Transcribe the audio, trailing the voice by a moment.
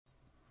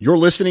You're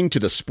listening to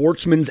the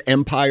Sportsman's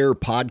Empire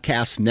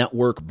Podcast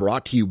Network,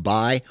 brought to you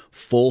by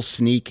Full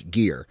Sneak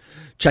Gear.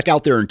 Check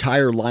out their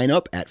entire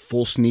lineup at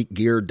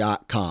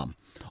fullsneakgear.com.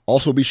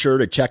 Also be sure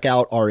to check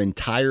out our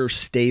entire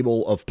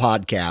stable of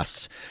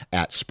podcasts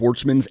at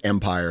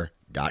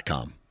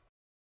sportsmansempire.com.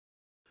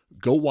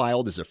 Go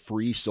Wild is a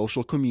free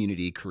social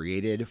community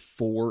created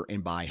for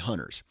and by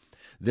hunters.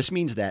 This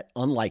means that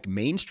unlike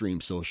mainstream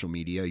social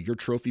media, your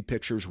trophy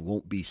pictures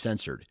won't be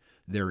censored.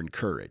 They're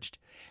encouraged.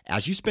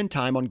 As you spend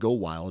time on Go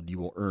Wild, you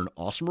will earn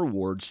awesome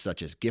rewards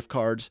such as gift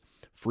cards,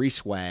 free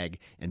swag,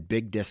 and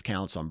big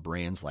discounts on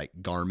brands like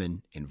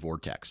Garmin and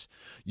Vortex.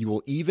 You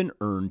will even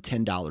earn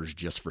 $10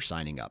 just for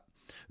signing up.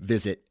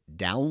 Visit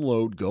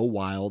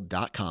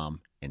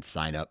downloadgowild.com and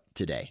sign up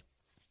today.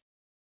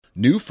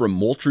 New from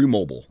Moultrie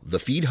Mobile, the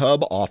Feed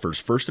Hub offers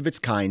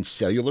first-of-its-kind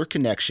cellular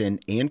connection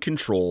and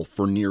control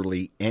for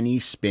nearly any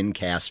spin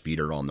cast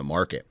feeder on the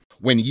market.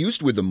 When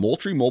used with the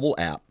Moultrie Mobile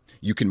app,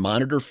 you can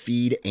monitor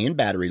feed and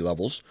battery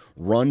levels,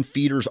 run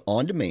feeders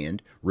on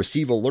demand,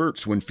 receive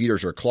alerts when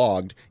feeders are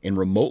clogged, and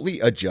remotely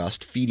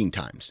adjust feeding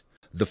times.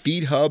 The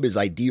Feed Hub is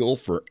ideal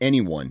for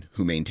anyone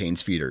who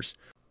maintains feeders.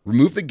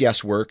 Remove the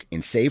guesswork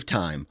and save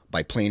time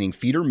by planning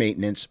feeder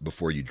maintenance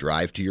before you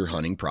drive to your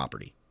hunting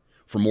property.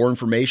 For more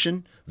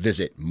information,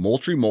 visit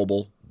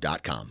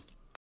MoultrieMobile.com.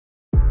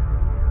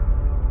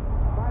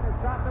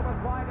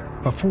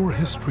 Before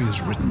history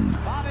is written,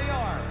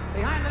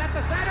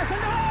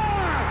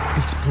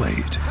 it's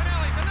played.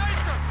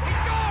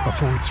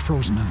 Before it's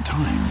frozen in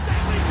time,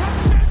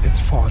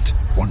 it's fought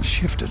one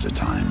shift at a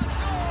time.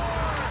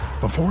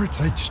 Before it's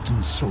etched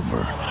in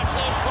silver,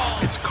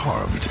 it's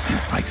carved in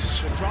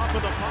ice.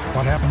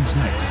 What happens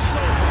next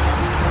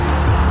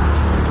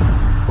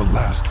will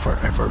last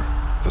forever.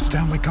 The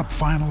Stanley Cup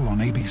Final on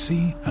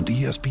ABC and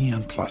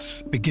ESPN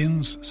Plus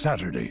begins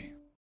Saturday.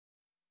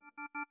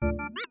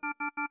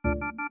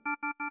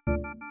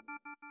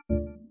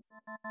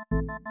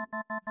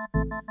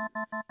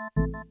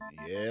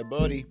 Yeah,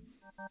 buddy.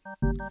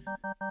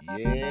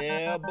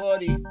 Yeah,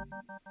 buddy.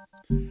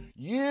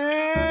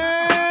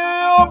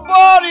 Yeah,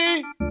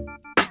 buddy.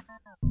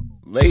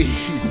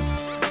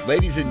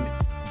 Ladies and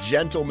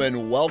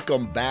gentlemen,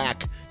 welcome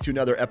back to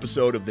another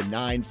episode of the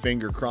Nine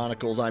Finger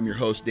Chronicles. I'm your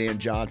host, Dan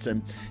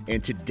Johnson,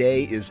 and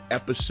today is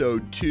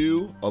episode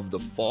 2 of the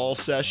fall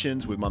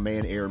sessions with my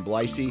man, Aaron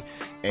Blicey,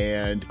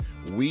 and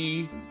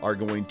we are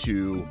going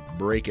to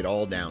break it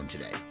all down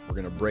today. We're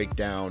going to break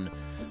down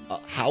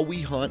how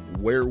we hunt,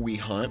 where we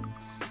hunt,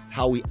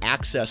 how we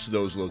access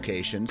those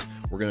locations.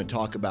 We're going to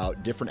talk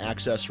about different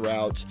access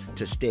routes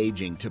to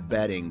staging, to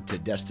bedding, to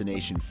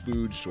destination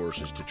food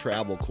sources, to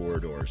travel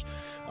corridors.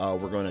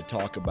 We're going to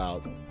talk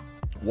about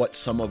what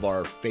some of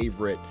our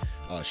favorite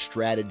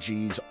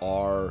strategies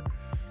are.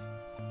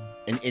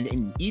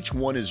 And each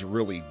one is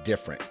really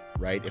different,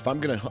 right? If I'm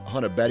going to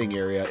hunt a bedding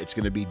area, it's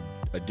going to be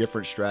a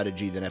different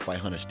strategy than if I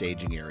hunt a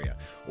staging area,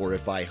 or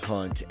if I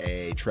hunt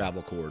a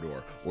travel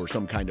corridor, or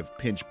some kind of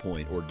pinch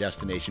point or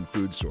destination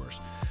food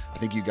source. I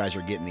think you guys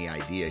are getting the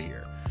idea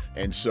here.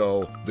 And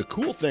so the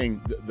cool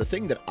thing, the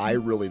thing that I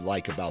really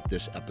like about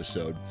this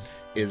episode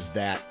is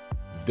that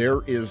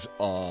there is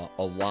a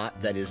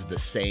lot that is the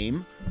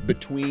same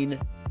between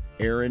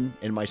Aaron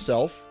and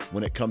myself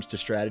when it comes to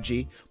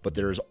strategy, but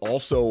there's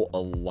also a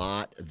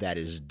lot that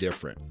is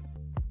different.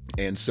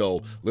 And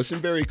so listen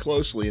very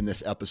closely in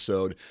this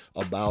episode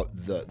about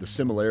the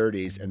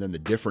similarities and then the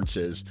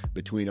differences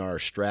between our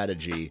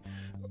strategy,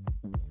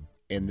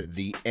 and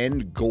the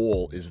end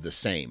goal is the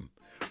same,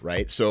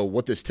 right? So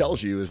what this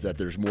tells you is that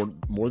there's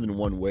more than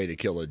one way to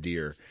kill a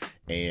deer,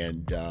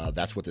 and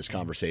that's what this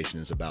conversation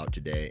is about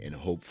today, and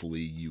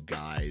hopefully you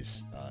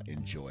guys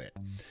enjoy it.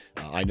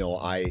 I know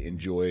I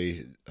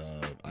enjoy,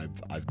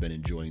 I've been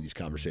enjoying these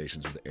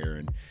conversations with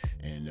Aaron,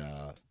 and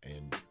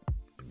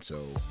so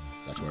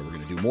that's why we're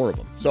going to do more of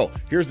them. So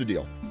here's the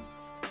deal.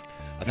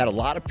 I've had a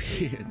lot of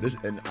this,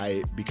 and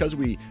because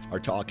we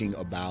are talking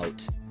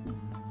about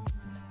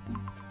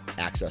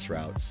access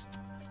routes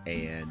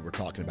and we're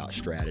talking about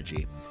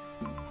strategy,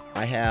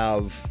 I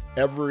have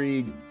not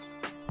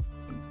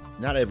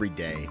every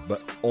day,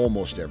 but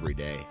almost every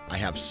day, I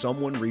have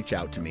someone reach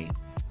out to me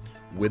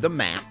with a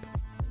map,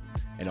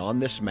 and on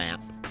this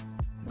map,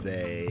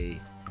 they're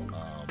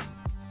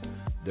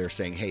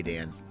saying, "Hey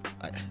Dan,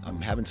 I'm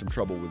having some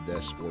trouble with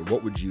this," or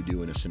 "What would you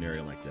do in a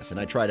scenario like this?" And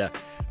I try to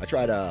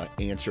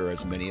answer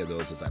as many of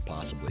those as I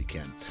possibly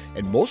can.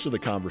 And most of the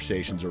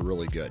conversations are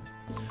really good.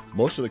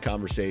 Most of the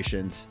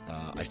conversations,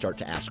 I start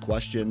to ask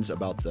questions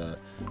about the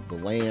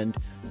land.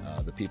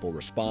 The people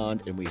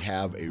respond, and we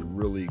have a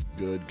really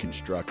good,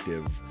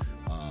 constructive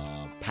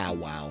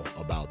powwow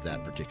about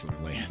that particular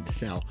land.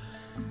 Now,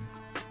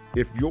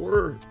 if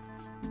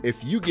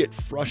you get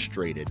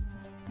frustrated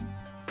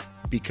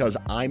because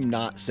I'm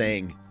not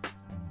saying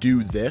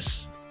do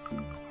this,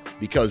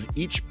 because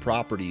each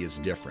property is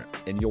different.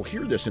 And you'll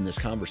hear this in this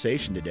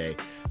conversation today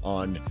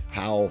on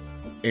how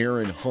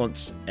Aaron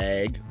hunts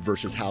ag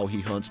versus how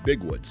he hunts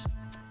big woods,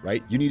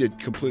 right? You need a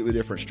completely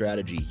different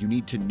strategy. You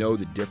need to know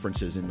the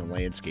differences in the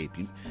landscape.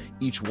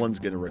 Each one's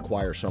going to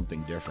require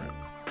something different.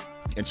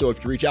 And so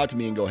if you reach out to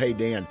me and go, hey,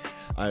 Dan,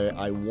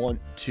 I want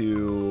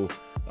to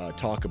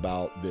talk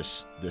about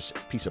this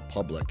piece of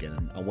public,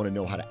 and I want to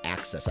know how to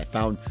access. I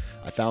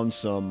found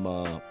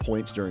some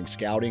points during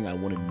scouting. I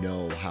want to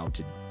know how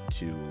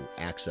to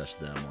access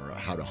them or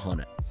how to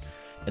hunt it.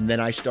 And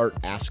then I start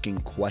asking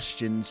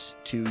questions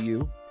to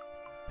you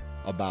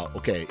about,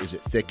 okay, is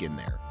it thick in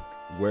there?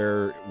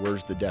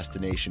 Where's the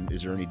destination?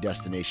 Is there any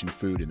destination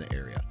food in the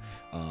area?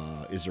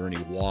 Is there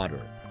any water?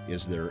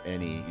 Is there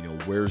any,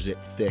 where's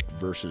it thick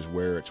versus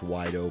where it's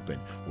wide open?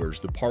 Where's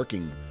the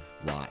parking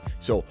lot?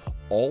 So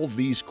all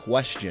these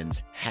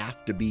questions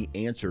have to be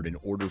answered in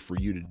order for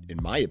you to, in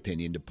my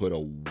opinion, to put a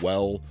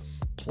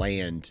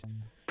well-planned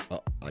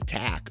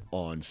attack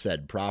on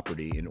said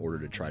property in order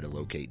to try to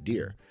locate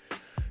deer,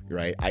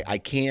 right? I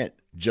can't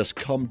just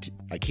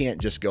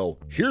go,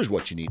 here's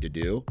what you need to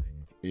do.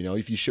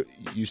 If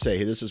you say,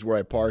 hey, this is where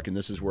I park and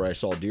this is where I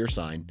saw deer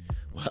sign,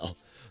 well,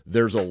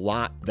 there's a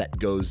lot that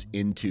goes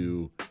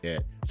into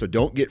it. So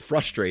don't get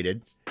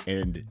frustrated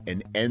and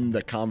end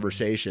the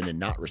conversation and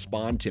not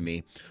respond to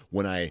me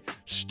when I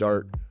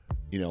start,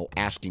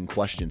 asking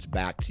questions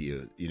back to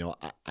you.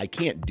 I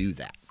can't do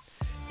that.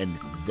 And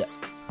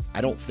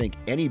I don't think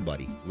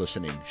anybody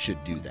listening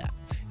should do that.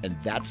 And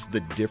that's the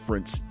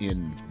difference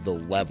in the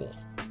level,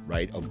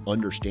 right, of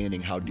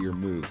understanding how deer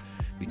move,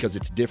 because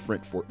it's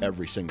different for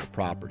every single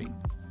property.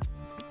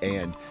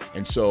 And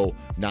so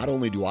not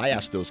only do I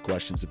ask those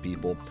questions to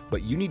people,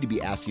 but you need to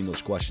be asking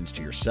those questions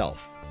to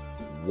yourself.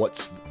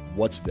 What's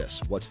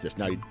this? What's this?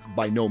 Now,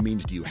 by no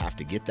means do you have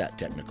to get that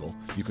technical.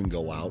 You can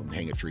go out and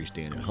hang a tree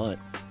stand and hunt.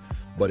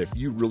 But if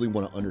you really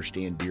want to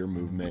understand deer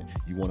movement,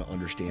 you want to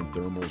understand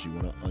thermals, you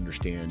want to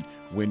understand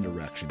wind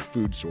direction,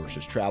 food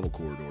sources, travel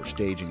corridors,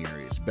 staging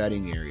areas,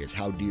 bedding areas,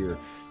 how deer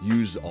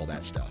use all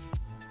that stuff,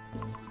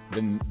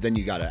 then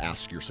you got to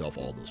ask yourself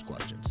all those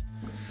questions.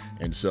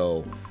 And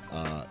so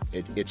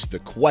it's the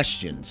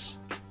questions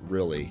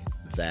really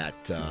that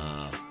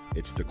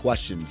it's the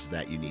questions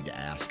that you need to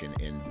ask,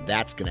 and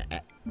that's going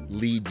to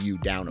lead you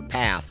down a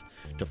path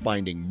to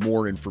finding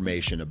more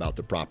information about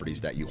the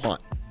properties that you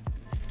hunt.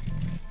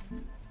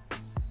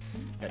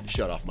 Had to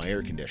shut off my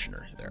air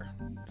conditioner there.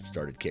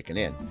 Started kicking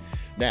in.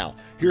 Now,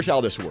 here's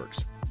how this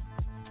works.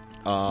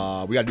 We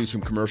got to do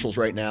some commercials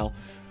right now.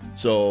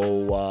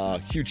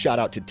 So huge shout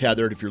out to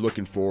Tethered. If you're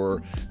looking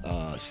for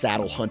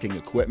saddle hunting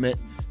equipment,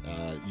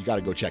 you got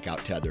to go check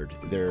out Tethered.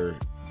 They're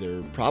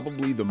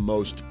probably the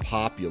most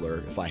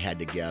popular, if I had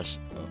to guess,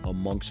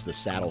 amongst the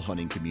saddle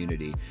hunting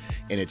community.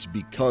 And it's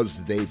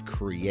because they've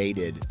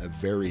created a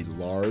very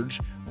large,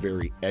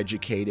 very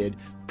educated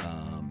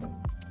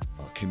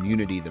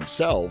community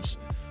themselves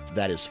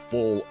that is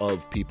full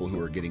of people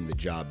who are getting the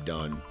job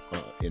done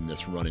in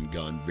this run and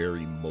gun,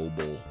 very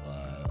mobile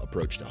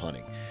approach to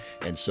hunting.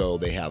 And so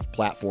they have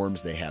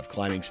platforms, they have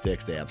climbing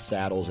sticks, they have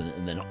saddles,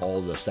 and then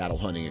all the saddle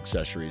hunting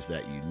accessories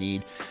that you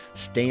need.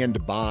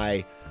 Stand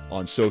by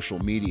on social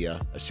media.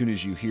 As soon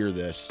as you hear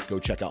this, go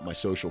check out my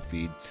social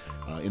feed.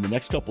 In the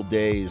next couple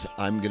days,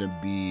 I'm going to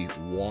be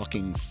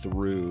walking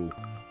through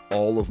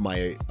all of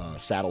my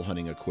saddle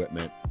hunting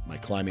equipment, my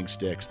climbing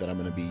sticks that I'm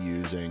going to be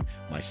using,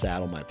 my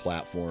saddle, my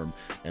platform,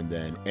 and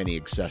then any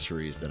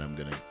accessories that I'm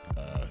going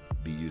to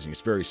be using.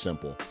 It's very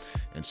simple.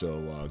 And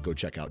so go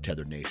check out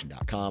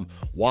tetherednation.com,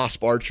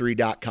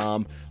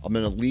 wasparchery.com. I'm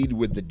going to lead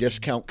with the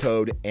discount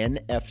code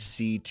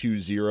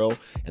NFC20,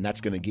 and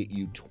that's going to get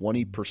you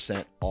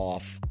 20%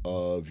 off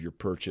of your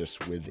purchase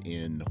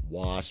within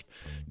Wasp.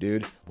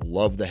 Dude,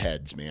 love the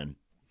heads, man.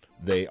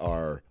 They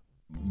are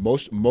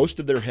most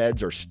of their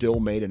heads are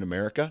still made in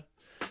America.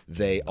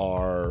 They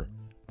are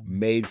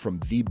made from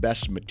the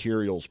best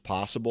materials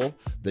possible.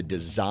 The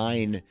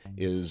design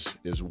is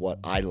what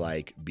I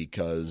like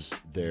because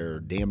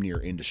they're damn near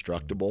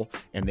indestructible,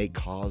 and they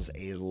cause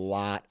a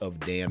lot of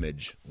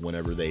damage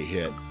whenever they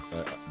hit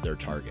their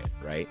target,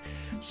 right?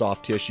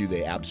 Soft tissue,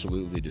 they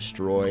absolutely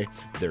destroy.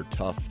 They're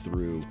tough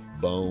through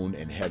bone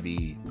and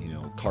heavy,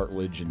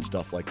 cartilage and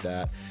stuff like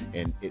that.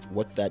 And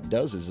what that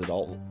does is it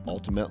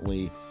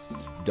ultimately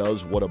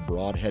does what a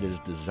broadhead is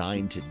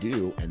designed to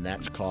do, and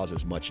that's cause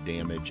as much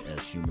damage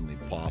as humanly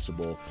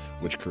possible,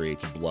 which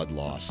creates blood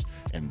loss.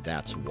 And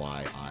that's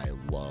why I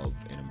love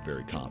and am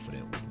very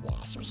confident with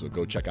Wasp. So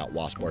go check out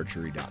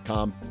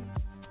wasparchery.com.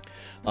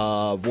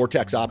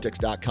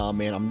 vortexoptics.com,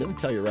 man. I'm going to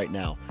tell you right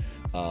now,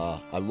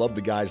 I love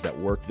the guys that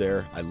work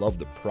there. I love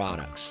the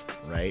products,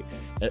 right?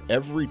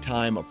 Every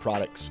time a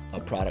product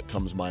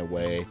comes my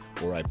way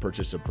or I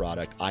purchase a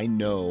product, I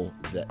know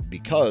that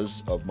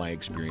because of my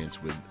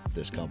experience with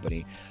this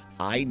company,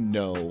 I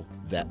know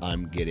that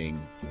I'm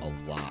getting a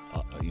lot,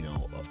 a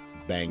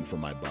bang for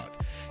my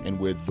buck. And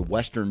with the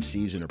Western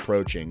season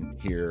approaching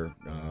here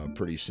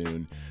pretty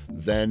soon,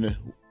 then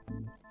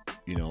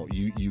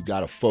you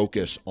got to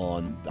focus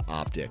on the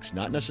optics,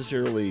 not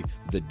necessarily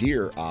the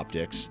deer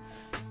optics,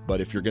 but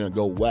if you're going to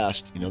go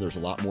west, there's a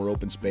lot more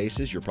open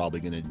spaces. You're probably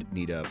going to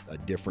need a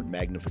different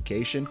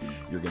magnification.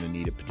 You're going to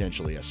need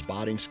potentially a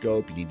spotting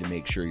scope. You need to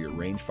make sure your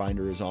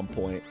rangefinder is on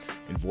point,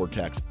 and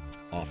Vortex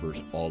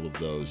offers all of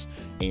those,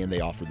 and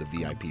they offer the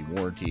VIP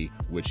warranty,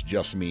 which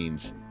just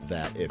means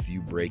that if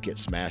you break it,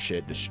 smash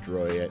it,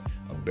 destroy it,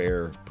 a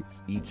bear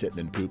eats it and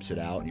then poops it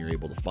out and you're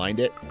able to find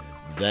it,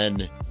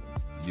 then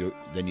you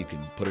can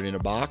put it in a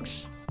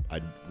box.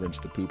 I'd rinse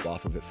the poop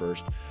off of it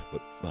first,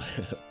 but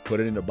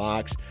put it in a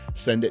box,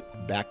 send it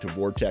back to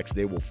Vortex.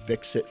 They will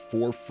fix it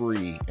for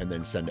free and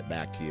then send it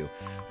back to you,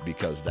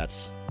 because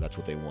that's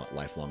what they want,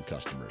 lifelong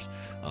customers.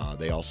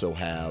 They also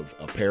have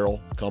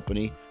apparel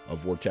company of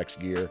Vortex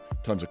gear,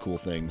 tons of cool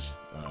things,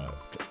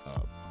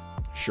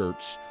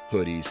 shirts,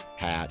 hoodies,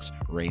 hats,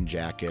 rain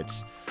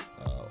jackets,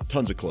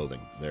 tons of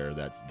clothing there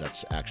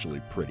that's actually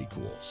pretty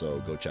cool.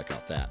 So go check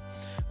out that.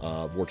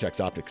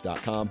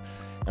 VortexOptics.com.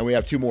 And we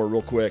have two more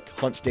real quick.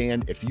 Hunt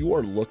Stand. If you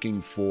are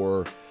looking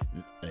for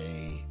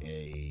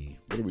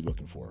what are we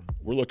looking for?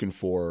 We're looking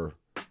for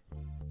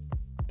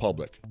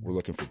public. We're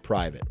looking for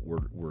private.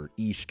 We're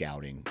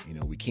e-scouting.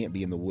 We can't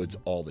be in the woods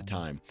all the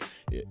time.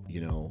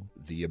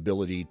 The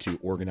ability to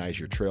organize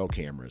your trail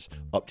cameras,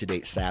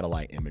 up-to-date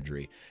satellite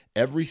imagery,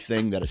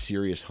 everything that a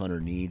serious hunter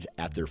needs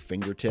at their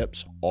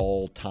fingertips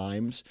all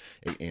times,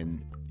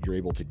 and you're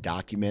able to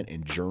document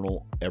and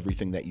journal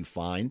everything that you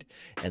find,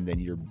 and then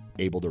you're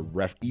able to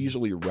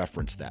easily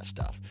reference that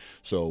stuff.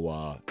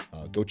 So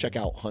go check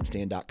out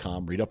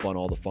huntstand.com, read up on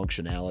all the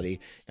functionality,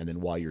 and then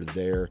while you're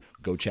there,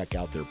 go check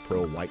out their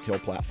Pro Whitetail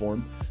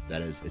platform.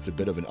 It's a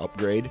bit of an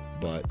upgrade,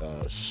 but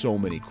so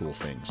many cool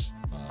things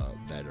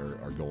that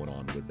are going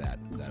on with that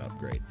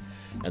upgrade.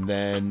 And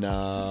then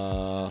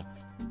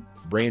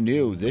brand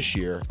new this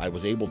year, I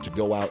was able to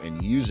go out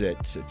and use it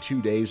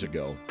 2 days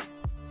ago.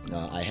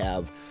 I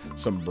have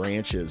some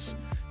branches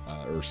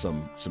or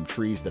some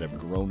trees that have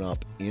grown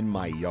up in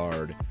my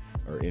yard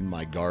or in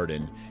my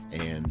garden,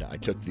 and I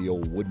took the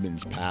old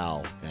Woodman's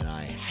Pal and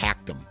I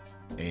hacked them,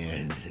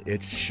 and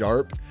it's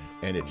sharp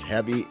and it's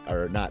heavy,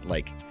 or not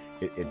like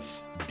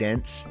it's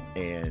dense,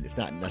 and it's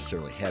not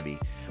necessarily heavy,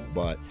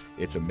 but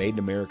it's a made in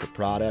America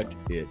product.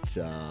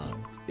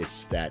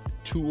 It's that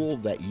tool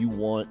that you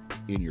want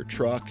in your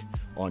truck,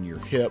 on your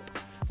hip,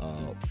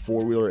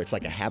 four-wheeler. It's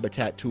like a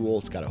habitat tool.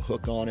 It's got a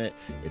hook on it.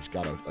 It's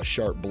got a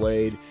sharp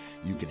blade.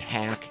 You can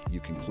hack.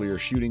 You can clear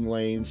shooting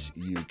lanes.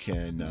 You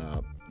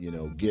can,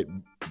 get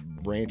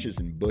branches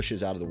and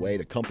bushes out of the way.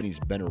 The company's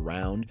been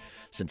around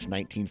since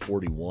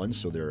 1941,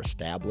 so they're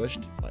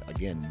established.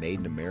 Again, made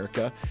in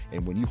America.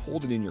 And when you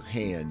hold it in your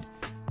hand,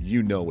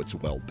 it's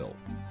well built.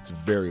 It's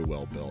very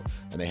well built,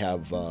 and they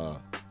have a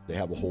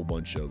whole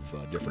bunch of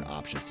different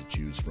options to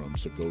choose from.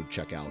 So go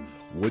check out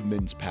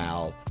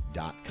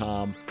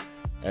woodmanspal.com.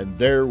 And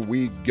there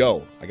we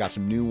go. I got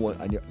some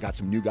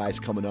new guys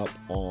coming up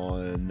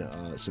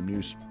on some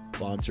new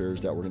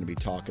sponsors that we're going to be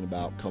talking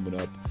about coming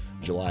up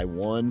July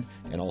 1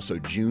 and also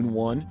June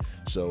 1.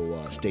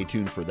 So stay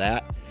tuned for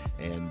that.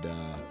 And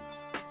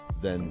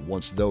then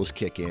once those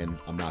kick in,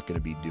 I'm not going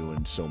to be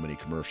doing so many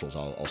commercials.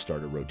 I'll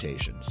start a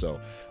rotation. So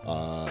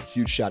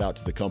huge shout out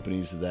to the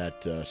companies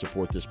that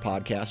support this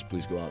podcast.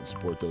 Please go out and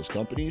support those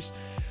companies.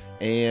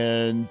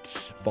 And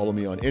follow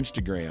me on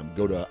Instagram.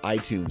 Go to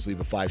iTunes,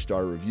 leave a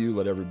 5-star review.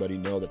 Let everybody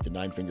know that the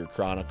Nine Finger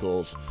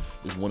Chronicles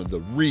is one of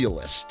the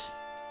realest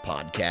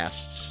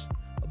podcasts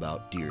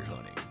about deer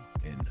hunting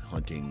and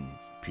hunting,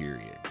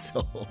 period.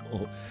 So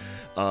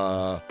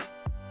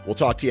we'll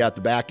talk to you at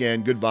the back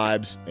end. Good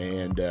vibes,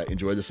 and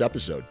enjoy this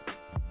episode.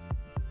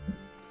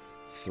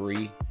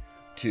 3,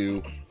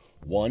 2,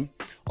 1.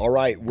 All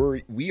right,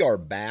 we are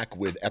back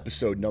with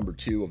episode number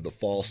 2 of the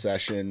Fall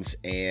Sessions,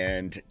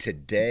 and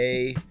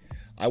today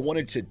I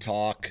wanted to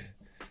talk.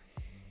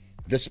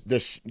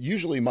 This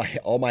usually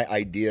all my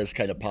ideas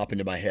kind of pop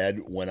into my head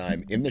when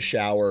I'm in the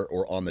shower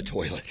or on the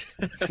toilet.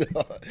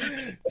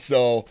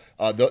 so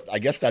I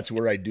guess that's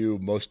where I do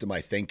most of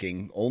my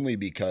thinking, only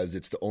because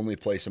it's the only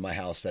place in my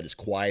house that is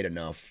quiet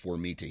enough for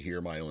me to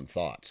hear my own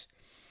thoughts.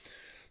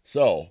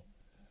 So,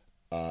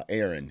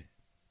 Aaron,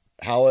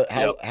 how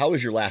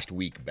has your last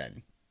week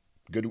been?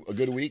 A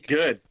good week?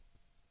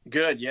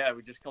 Good. Yeah,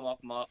 we just come off,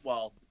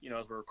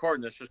 as we're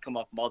recording this, just come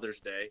off Mother's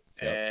Day.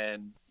 Yep.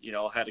 And,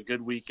 had a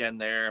good weekend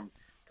there. I'm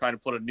trying to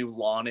put a new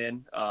lawn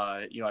in.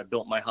 I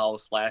built my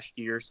house last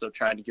year, so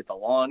trying to get the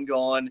lawn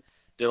going,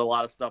 did a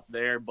lot of stuff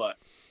there. But,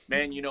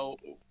 man,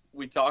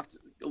 we talked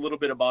a little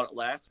bit about it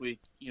last week.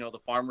 The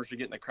farmers are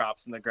getting the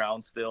crops in the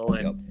ground still.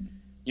 And,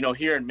 yep.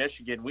 Here in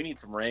Michigan, we need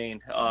some rain.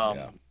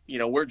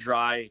 We're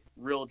dry,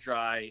 real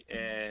dry.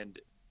 And,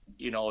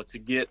 to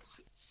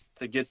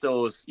get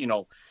those,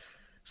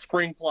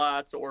 spring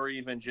plots, or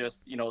even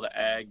just, the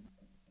ag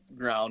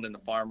ground and the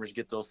farmers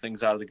get those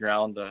things out of the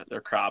ground, their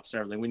crops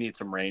and everything. We need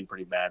some rain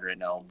pretty bad right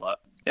now,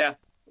 but yeah,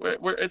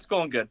 it's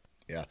going good.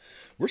 Yeah.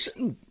 We're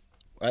sitting,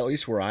 at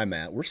least where I'm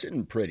at, we're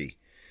sitting pretty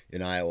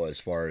in Iowa as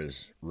far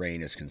as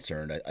rain is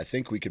concerned. I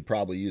think we could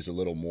probably use a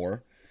little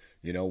more,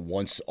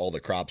 once all the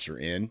crops are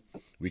in,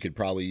 we could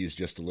probably use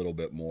just a little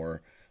bit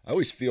more. I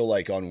always feel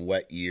like on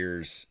wet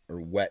years or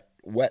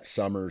wet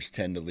summers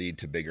tend to lead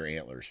to bigger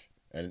antlers.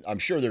 And I'm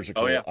sure there's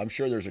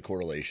a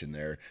correlation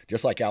there.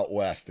 Just like out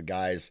west, the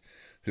guys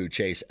who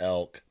chase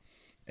elk,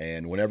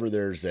 and whenever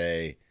there's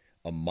a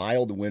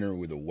mild winter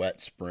with a wet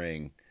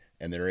spring,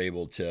 and they're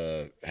able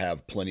to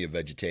have plenty of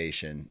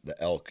vegetation,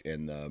 the elk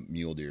and the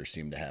mule deer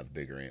seem to have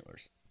bigger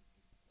antlers.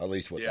 At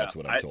least that's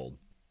what I'm told.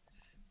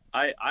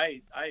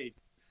 I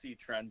see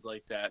trends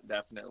like that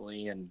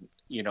definitely, and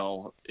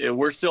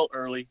we're still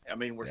early. I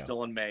mean, we're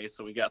still in May,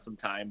 so we got some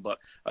time. But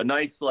a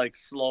nice like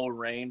slow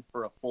rain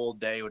for a full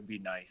day would be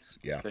nice.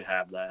 To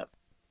have that.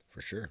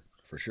 For sure.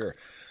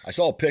 I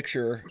saw a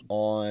picture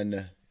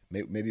on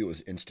maybe it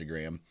was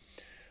Instagram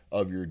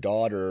of your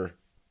daughter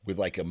with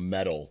like a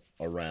medal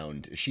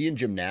around. Is she in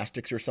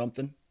gymnastics or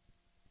something?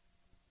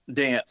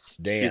 Dance.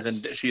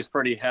 She's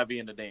pretty heavy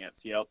into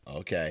dance. Yep.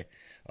 Okay.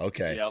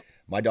 Yep.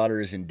 My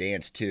daughter is in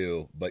dance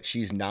too, but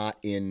she's not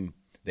in.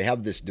 They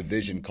have this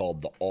division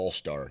called the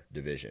All-Star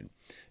division.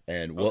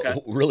 And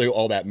really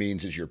all that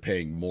means is you're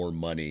paying more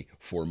money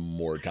for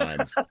more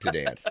time to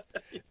dance.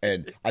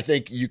 And I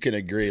think you can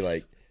agree,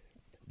 like,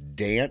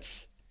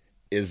 dance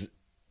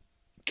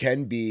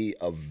can be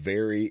a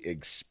very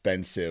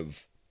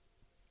expensive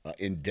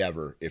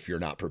endeavor if you're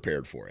not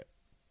prepared for it.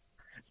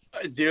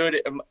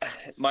 Dude,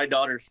 my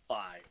daughter's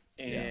 5,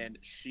 and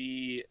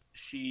she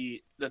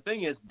the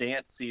thing is,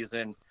 dance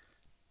season,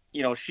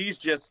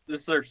 this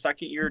is her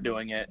second year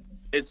doing it.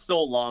 It's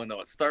so long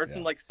though. It starts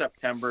in like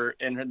September,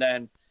 and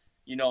then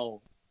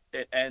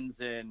it ends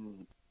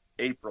in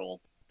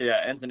April.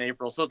 Yeah, it ends in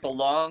April. So it's a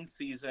long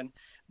season.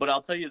 But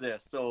I'll tell you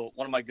this. So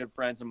one of my good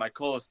friends and my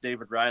co-host,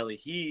 David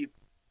Riley,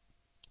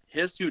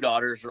 his 2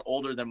 daughters are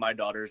older than my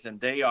daughters, and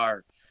they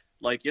are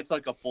like, it's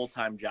like a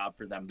full-time job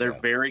for them. They're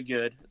very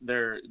good.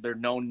 They're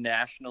known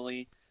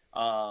nationally.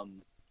 I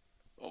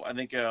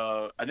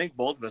think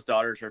both of his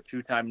daughters are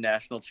 2-time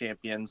national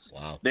champions.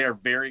 Wow. They are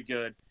very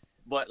good.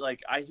 But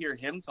like, I hear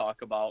him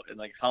talk about and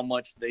like how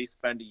much they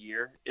spend a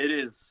year. It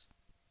is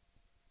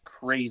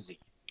crazy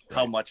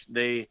how much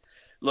they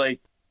like,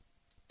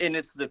 and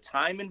it's the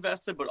time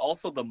invested, but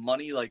also the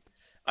money. Like,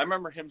 I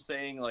remember him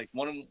saying like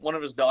one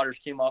of his daughters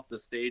came off the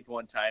stage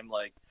one time,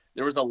 like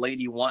there was a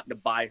lady wanting to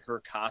buy her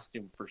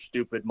costume for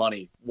stupid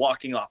money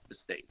walking off the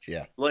stage.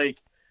 Yeah.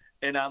 Like,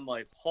 and I'm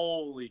like,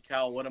 holy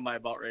cow, what am I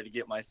about ready to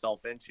get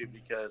myself into?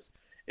 Because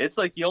it's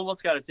like you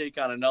almost got to take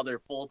on another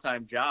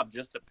full-time job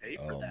just to pay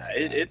for that.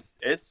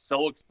 It's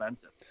so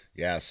expensive.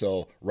 Yeah.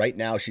 So right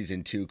now she's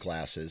in 2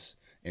 classes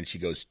and she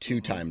goes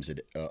 2 times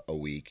a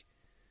week.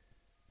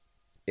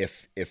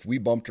 If we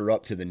bumped her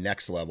up to the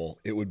next level,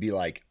 it would be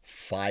like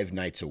 5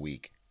 nights a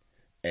week,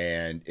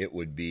 and it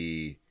would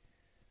be,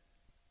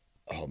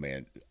 oh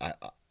man, I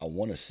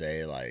want to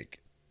say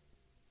like,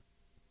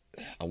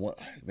 what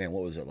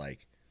was it,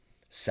 like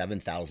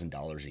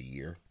 $7,000 a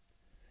year?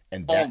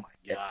 And that, oh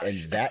my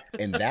gosh.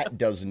 and that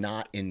does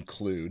not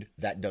include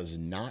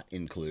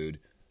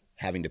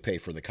having to pay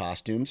for the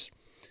costumes,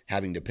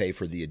 having to pay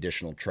for the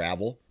additional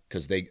travel,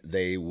 because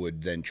they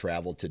would then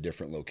travel to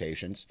different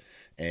locations,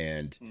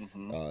 and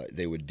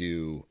they would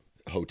do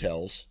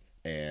hotels,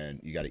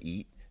 and you got to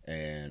eat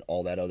and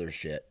all that other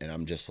shit. And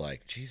I'm just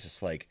like,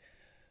 Jesus, like,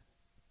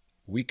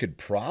 we could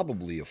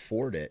probably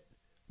afford it,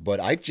 but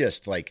I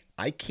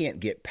can't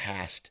get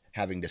past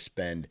having to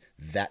spend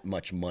that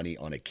much money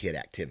on a kid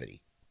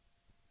activity.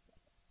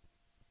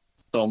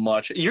 So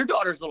much. Your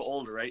daughter's a little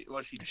older, right?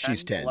 Was she 10?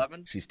 She's 10.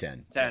 11? She's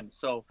 10. 10.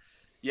 So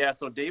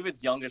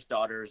David's youngest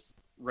daughter's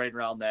right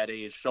around that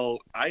age. So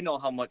I know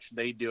how much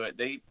they do it.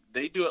 They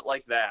do it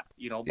like that,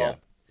 about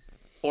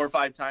 4 or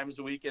 5 times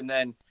a week. And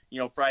then,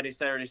 Friday,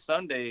 Saturday,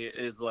 Sunday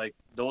is like,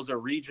 those are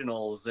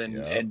regionals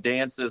and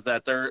dances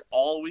that they're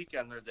all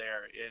weekend they're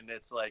there. And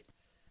it's like,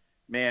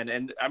 man,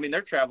 and I mean,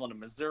 they're traveling to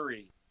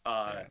Missouri,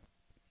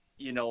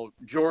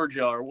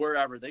 Georgia or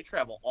wherever. They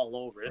travel all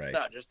over. It's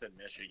not just in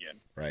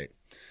Michigan. Right.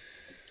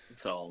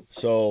 So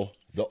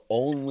the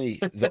only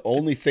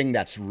thing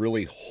that's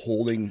really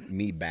holding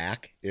me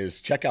back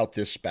is, check out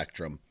this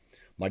spectrum.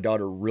 My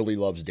daughter really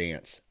loves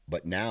dance,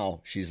 but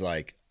now she's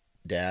like,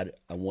 Dad,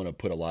 I want to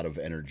put a lot of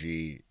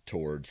energy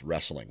towards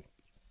wrestling.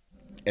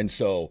 And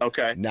so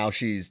now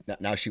she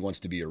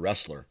wants to be a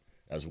wrestler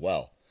as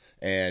well.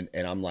 And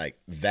I'm like,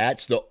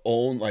 that's the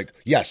only, like,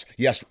 yes,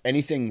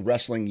 anything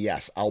wrestling,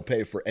 yes, I'll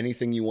pay for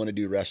anything you want to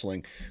do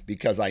wrestling,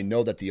 because I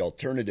know that the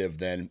alternative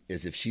then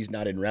is, if she's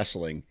not in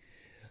wrestling,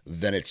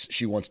 then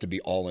she wants to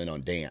be all in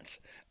on dance,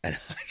 and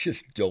I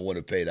just don't want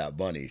to pay that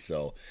money.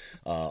 So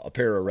a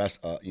pair of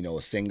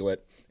a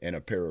singlet and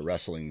a pair of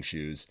wrestling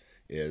shoes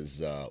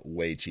is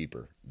way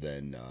cheaper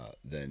than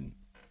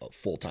a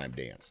full-time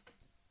dance.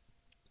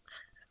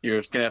 You're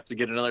just gonna have to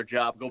get another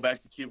job, go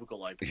back to cubicle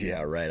life.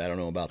 Yeah, right. I don't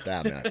know about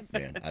that,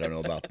 man. I don't know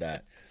about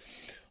that.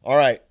 All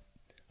right.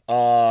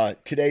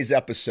 Today's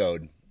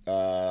episode,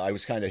 I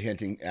was kind of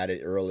hinting at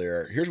it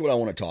earlier. Here's what I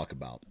want to talk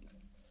about.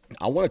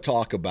 I want to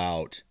talk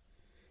about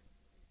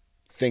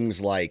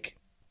things like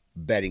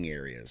bedding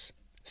areas,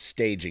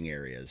 staging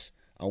areas.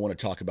 I want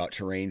to talk about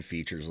terrain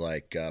features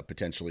like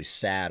potentially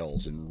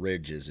saddles and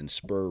ridges and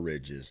spur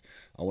ridges.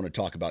 I want to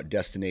talk about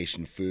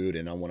destination food,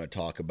 and I want to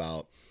talk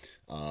about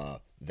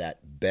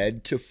that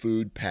bed to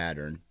food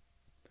pattern,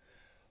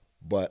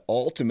 but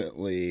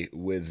ultimately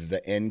with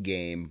the end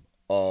game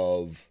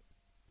of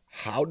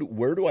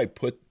where do I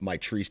put my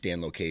tree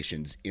stand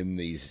locations in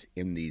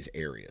these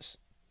areas?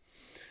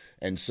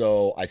 And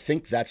so I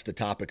think that's the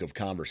topic of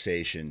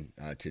conversation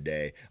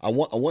today. I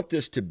want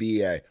this to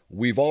be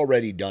we've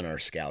already done our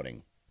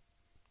scouting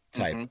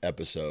type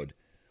episode.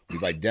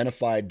 We've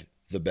identified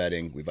the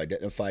bedding, we've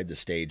identified the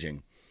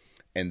staging,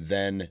 and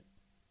then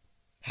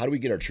how do we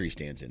get our tree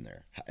stands in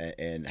there?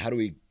 And how do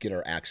we get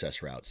our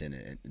access routes in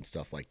and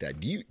stuff like that?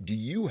 Do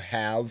you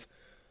have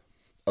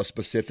a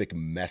specific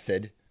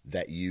method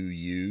that you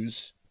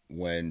use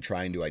when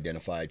trying to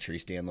identify tree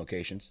stand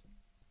locations?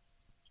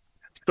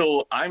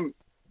 So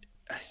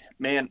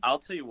I'll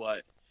tell you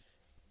what,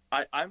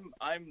 I'm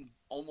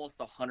almost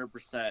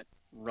 100%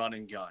 run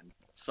and gun.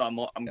 So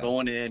I'm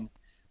going in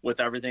with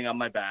everything on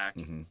my back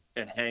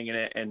and hanging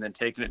it and then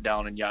taking it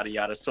down and yada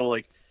yada. So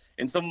like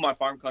in some of my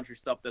farm country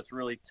stuff that's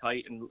really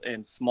tight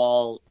and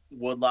small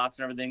woodlots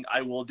and everything,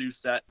 I will do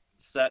set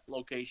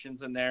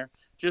locations in there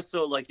just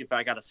so like if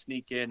I got to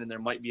sneak in and there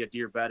might be a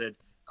deer bedded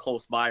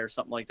close by or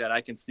something like that,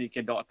 I can sneak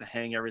in, don't have to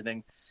hang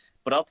everything.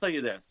 But I'll tell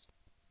you this,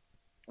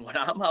 when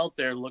I'm out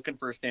there looking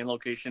for a stand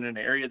location in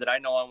an area that I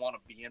know I want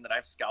to be in, that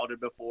I've scouted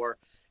before,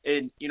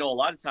 and, you know, a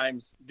lot of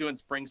times doing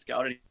spring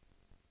scouting,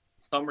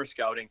 summer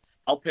scouting,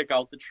 I'll pick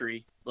out the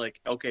tree. Like,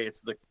 okay,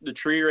 it's the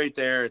tree right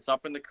there. It's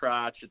up in the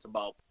crotch. It's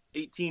about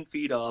 18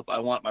 feet up. I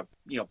want my,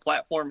 you know,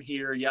 platform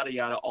here, yada,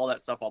 yada, all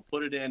that stuff. I'll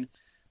put it in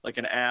like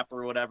an app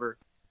or whatever.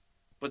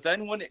 But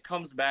then when it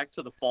comes back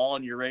to the fall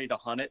and you're ready to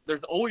hunt it,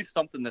 there's always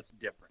something that's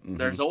different.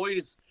 There's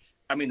always,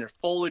 I mean, there's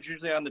foliage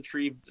usually on the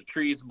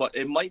trees, but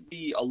it might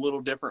be a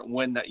little different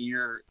when that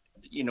you're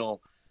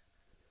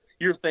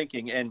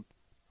thinking. And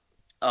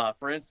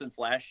for instance,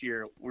 last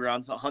year we were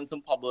on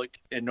Huntsman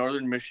Public in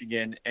northern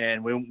Michigan,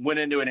 and we went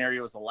into an area.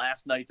 It was the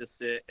last night to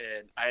sit,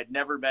 and I had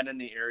never been in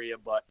the area,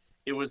 but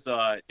it was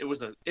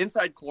an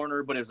inside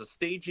corner, but it was a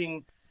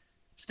staging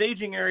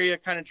area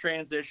kind of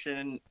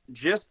transition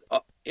just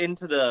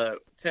into the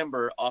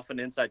timber off an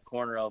inside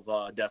corner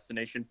of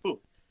Destination Food.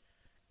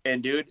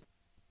 And dude,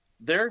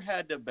 there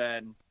had to have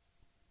been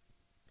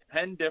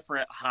 10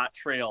 different hot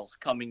trails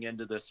coming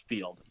into this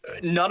field.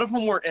 None of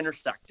them were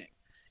intersecting.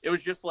 It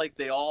was just like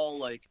they all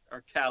like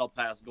are cattle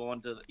paths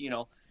going to, you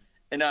know,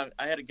 and I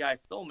had a guy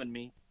filming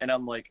me, and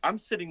I'm like, I'm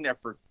sitting there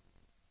for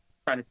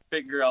trying to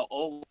figure out,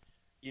 oh,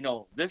 you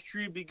know, this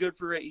tree would be good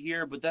for right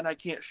here, but then I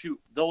can't shoot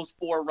those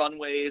 4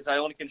 runways. I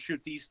only can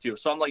shoot these 2.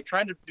 So I'm like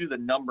trying to do the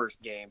numbers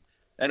game.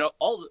 And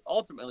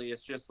ultimately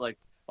it's just like,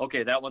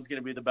 okay, that one's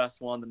going to be the best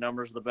one. The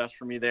numbers are the best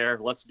for me there.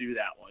 Let's do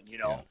that one, you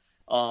know?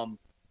 Yeah.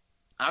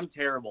 I'm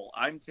terrible.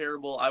 I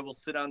will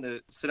sit on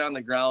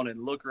the ground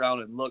and look around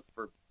and look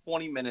for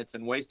 20 minutes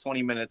and waste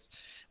 20 minutes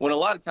when a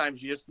lot of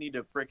times you just need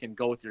to freaking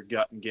go with your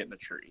gut and get in the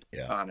tree,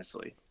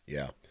 honestly.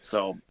 Yeah.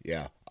 So,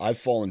 yeah, I've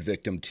fallen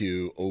victim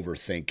to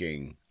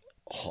overthinking.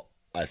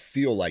 I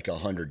feel like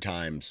 100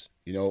 times,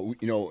 you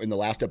know, in the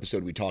last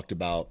episode we talked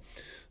about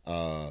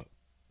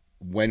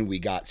when we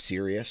got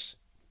serious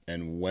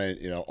and when,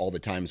 you know, all the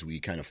times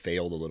we kind of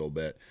failed a little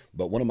bit.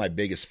 But one of my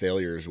biggest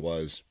failures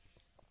was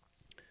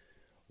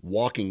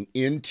walking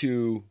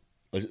into,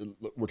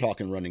 we're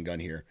talking run and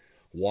gun here,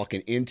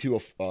 walking into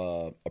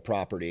a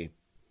property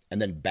and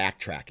then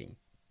backtracking,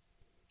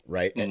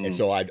 right? And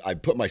so I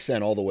put my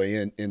scent all the way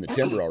in the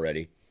timber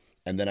already.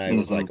 And then I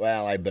was like,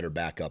 well, I better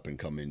back up and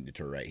come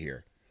into right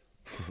here.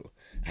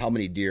 How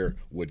many deer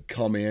would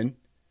come in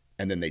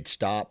and then they'd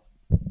stop,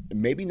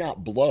 maybe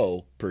not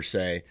blow per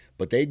se,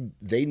 but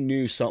they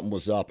knew something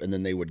was up, and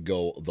then they would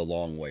go the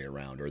long way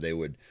around, or they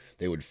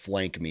would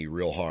flank me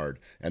real hard,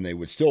 and they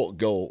would still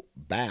go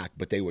back,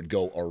 but they would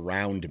go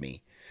around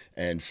me.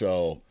 And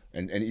so,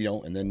 and you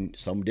know, and then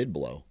some did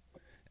blow.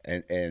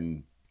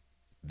 And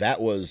that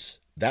was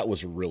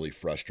really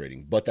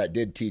frustrating, but that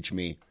did teach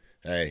me,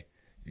 hey,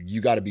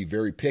 you got to be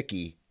very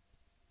picky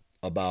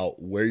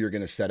about where you're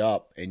going to set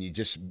up. And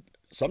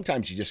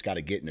sometimes you just got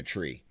to get in a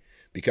tree,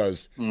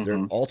 because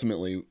they're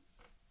ultimately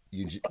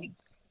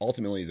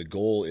the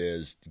goal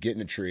is to get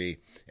in a tree,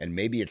 and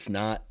maybe it's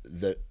not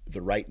the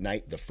right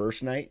night, the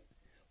first night,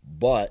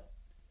 but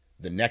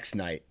the next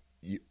night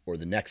or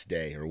the next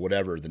day or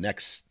whatever, the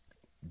next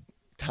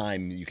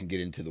time you can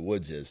get into the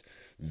woods is,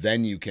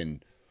 then you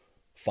can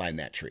find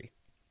that tree.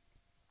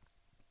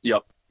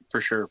 Yep. For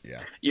sure.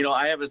 Yeah. You know,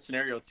 I have a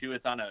scenario too.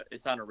 It's on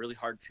a really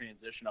hard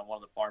transition on one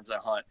of the farms I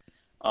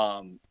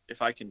hunt.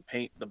 If I can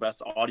paint the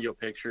best audio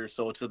picture,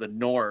 so to the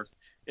north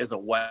is a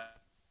wet,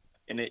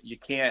 and you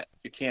can't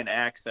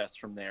access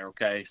from there.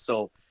 Okay,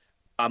 so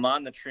I'm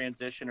on the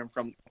transition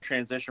from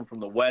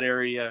the wet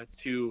area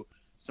to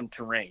some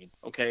terrain.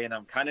 Okay, and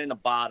I'm kind of in the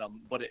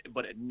bottom, but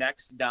it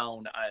necks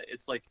down.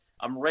 It's like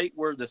I'm right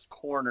where this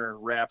corner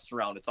wraps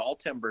around. It's all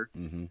timber,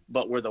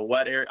 but where the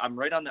wet area, I'm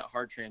right on that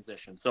hard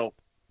transition. So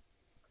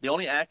the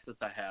only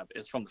access I have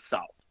is from the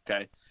south,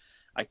 okay?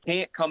 I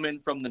can't come in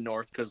from the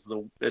north because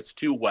it's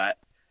too wet.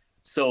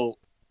 So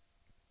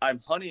I'm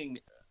hunting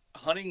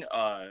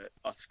a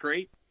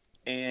scrape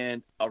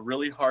and a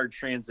really hard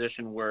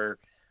transition where,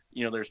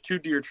 you know, there's 2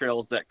 deer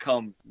trails that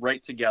come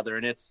right together,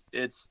 and it's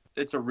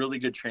a really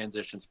good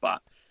transition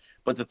spot.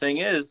 But the thing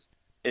is,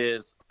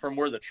 is from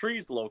where the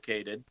tree's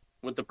located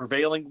with the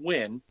prevailing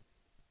wind,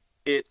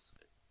 it's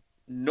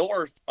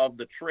north of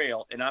the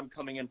trail, and I'm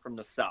coming in from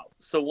the south.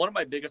 So one of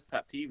my biggest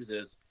pet peeves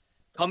is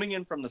coming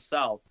in from the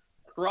south,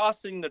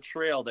 crossing the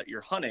trail that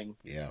you're hunting,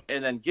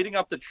 and then getting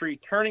up the tree,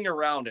 turning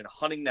around and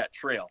hunting that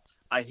trail.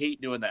 I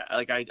hate doing that.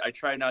 Like I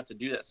try not to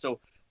do that. So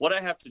what I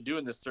have to do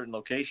in this certain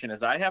location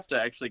is I have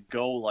to actually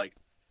go like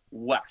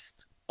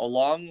west,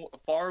 along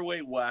far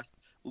away west,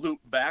 loop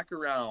back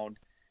around,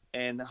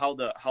 and how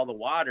the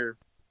water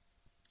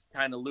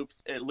kind of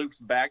loops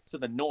back to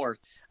the north.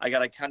 I got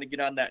to kind of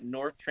get on that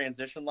north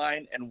transition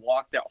line and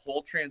walk that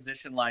whole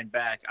transition line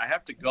back. I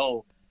have to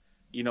go,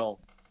 a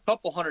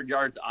couple hundred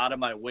yards out of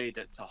my way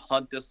to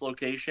hunt this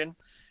location,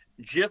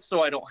 just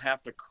so I don't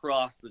have to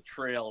cross the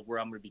trail where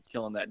I'm going to be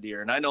killing that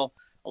deer. And I know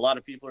a lot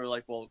of people are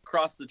like, well,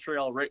 cross the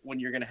trail right when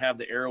you're going to have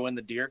the arrow in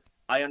the deer.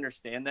 I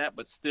understand that,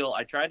 but still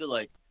I try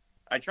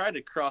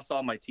to cross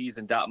all my T's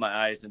and dot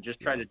my I's and just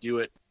try to do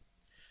it.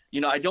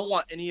 I don't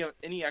want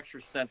any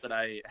extra scent that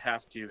I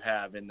have to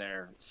have in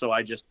there. So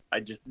I just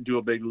do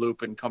a big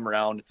loop and come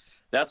around.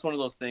 That's one of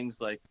those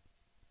things like,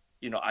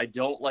 I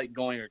don't like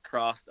going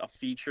across a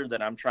feature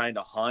that I'm trying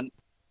to hunt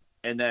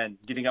and then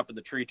getting up in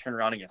the tree, turn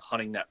around and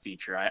hunting that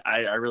feature.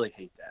 I really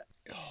hate that.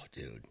 Oh,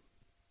 dude.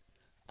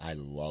 I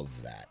love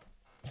that.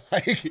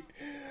 Like,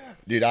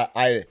 dude,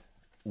 I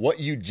what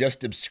you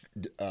just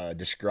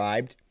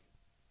described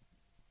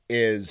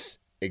is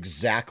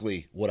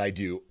exactly what I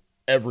do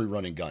every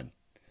run and gun.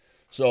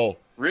 So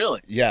really,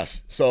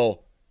 yes.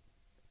 So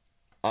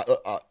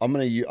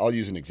I'll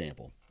use an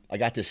example. I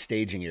got this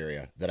staging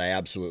area that I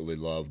absolutely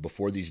love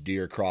before these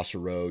deer cross a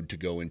road to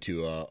go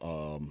into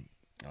a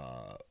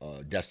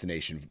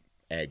destination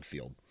ag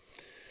field.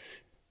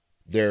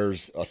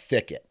 There's a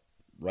thicket,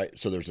 right?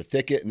 So there's a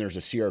thicket and there's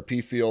a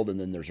CRP field and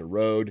then there's a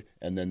road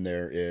and then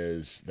there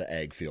is the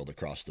ag field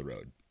across the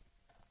road.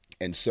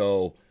 And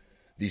so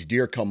these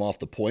deer come off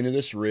the point of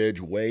this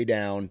ridge way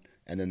down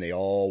and then they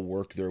all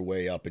work their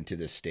way up into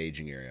this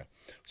staging area.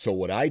 So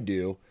what I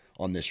do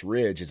on this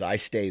ridge is I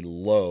stay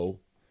low.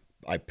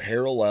 I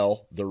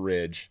parallel the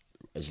ridge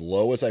as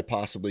low as I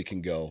possibly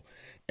can go.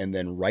 And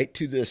then right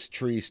to this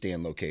tree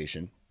stand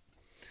location,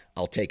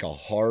 I'll take a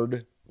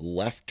hard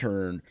left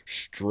turn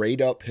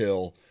straight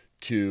uphill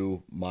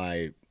to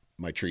my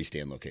tree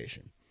stand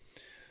location.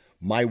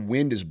 My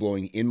wind is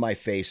blowing in my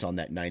face on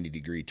that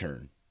 90-degree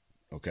turn.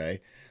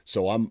 Okay.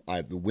 So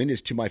the wind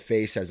is to my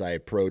face as I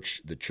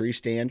approach the tree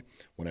stand.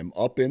 When I'm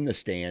up in the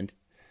stand,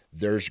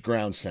 there's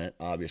ground scent,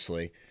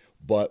 obviously,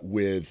 but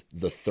with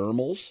the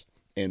thermals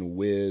and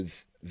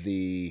with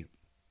the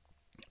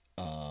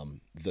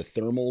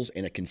thermals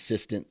and a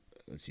consistent,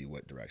 let's see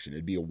what direction,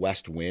 it'd be a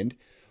west wind,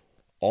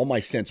 all my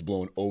scent's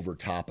blowing over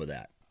top of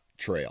that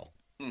trail.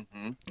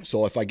 Mm-hmm.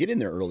 So if I get in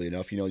there early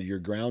enough, your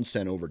ground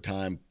scent over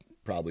time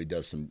probably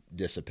does some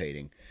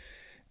dissipating.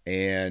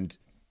 And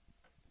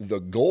the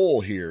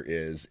goal here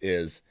is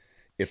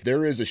if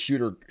there is a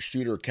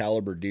shooter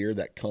caliber deer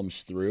that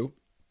comes through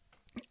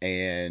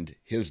and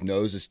his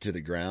nose is to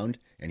the ground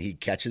and he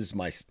catches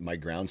my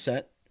ground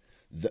scent,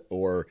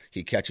 or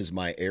he catches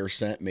my air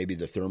scent, maybe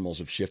the thermals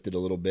have shifted a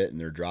little bit and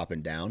they're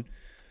dropping down,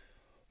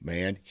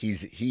 man,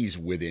 he's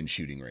within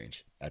shooting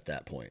range at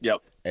that point.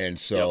 Yep. And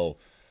so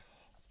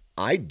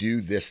I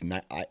do this,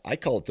 I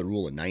call it the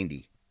rule of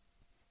 90.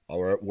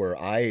 Or where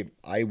I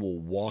will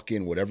walk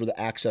in whatever the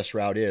access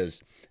route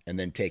is and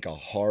then take a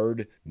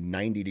hard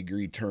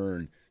 90-degree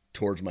turn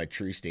towards my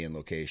tree stand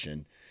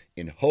location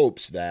in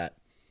hopes that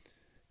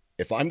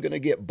if I'm going to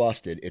get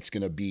busted, it's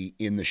going to be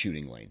in the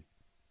shooting lane.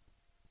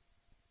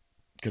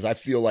 Because I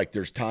feel like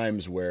there's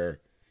times where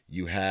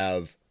you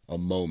have a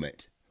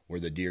moment where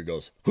the deer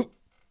goes,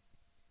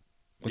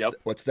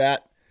 what's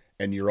that?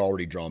 And you're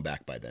already drawn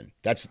back by then.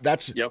 That's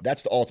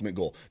the ultimate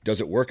goal.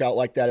 Does it work out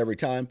like that every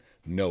time?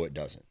 No, it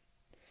doesn't.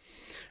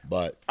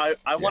 But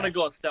I want to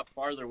go a step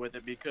farther with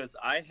it because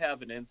I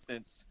have an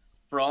instance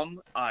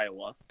from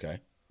Iowa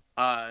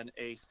on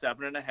a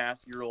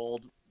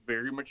 7.5-year-old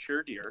very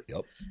mature deer.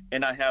 Yep.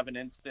 And I have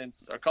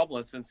a couple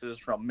instances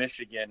from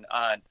Michigan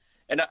on,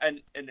 and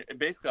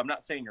basically I'm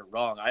not saying you're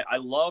wrong. I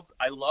love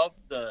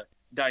the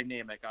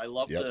dynamic. I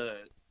love the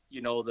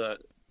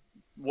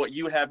what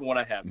you have and what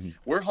I have. Mm-hmm.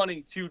 We're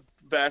hunting two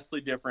vastly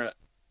different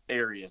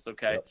areas.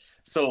 Okay. Yep.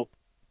 So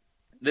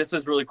this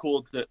is really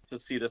cool to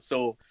see this.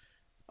 So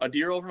a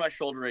deer over my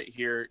shoulder right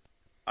here,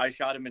 I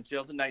shot him in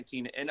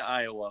 2019 in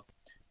Iowa,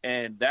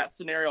 and that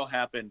scenario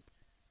happened.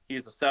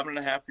 He's a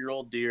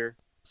 7.5-year-old deer,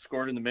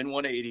 scored in the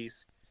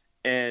mid-180s,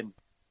 and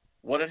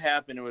what had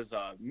happened, it was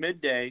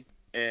midday,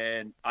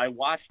 and I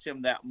watched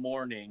him that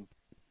morning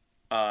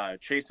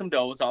chase some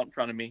does out in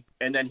front of me,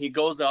 and then he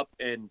goes up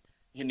and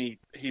he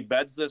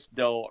beds this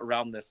doe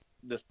around this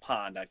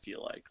pond, I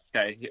feel like.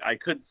 Okay, I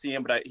couldn't see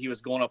him, but he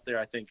was going up there,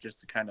 I think,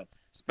 just to kind of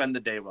spend the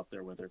day up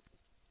there with her.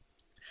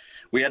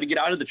 We had to get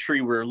out of the tree.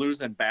 We were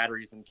losing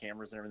batteries and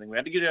cameras and everything. We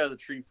had to get out of the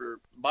tree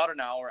for about an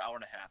hour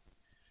and a half.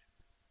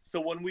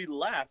 So when we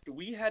left,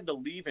 we had to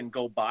leave and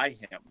go by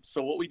him.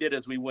 So what we did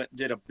is we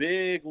did a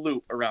big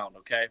loop around,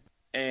 okay?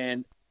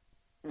 And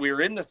we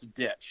were in this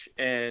ditch,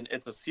 and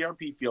it's a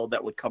CRP field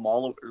that would come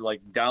all over,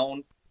 like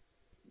down,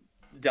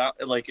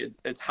 like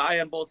it's high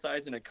on both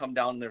sides, and it come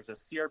down, and there's a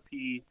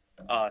CRP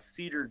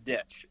cedar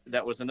ditch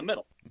that was in the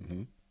middle.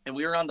 Mm-hmm. And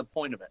we were on the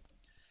point of it.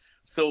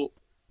 So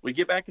we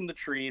get back in the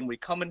tree, and we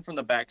come in from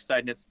the backside,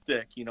 and it's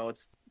thick,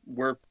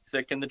 we're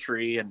thick in the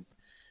tree.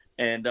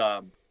 And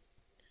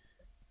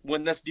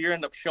when this deer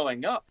ended up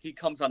showing up, he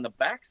comes on the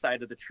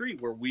backside of the tree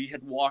where we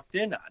had walked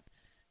in on.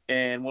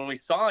 And when we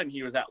saw him,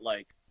 he was at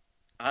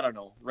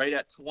right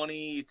at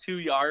 22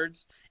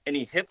 yards, and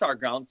he hits our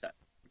ground set.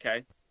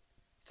 Okay.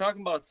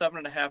 Talking about a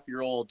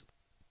 7.5-year-old,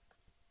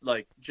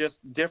 like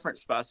just different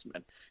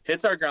specimen,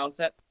 hits our ground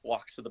set,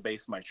 walks to the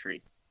base of my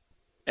tree,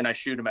 and I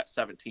shoot him at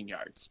 17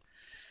 yards.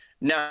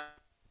 Now,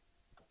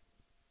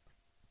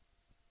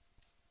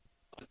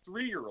 a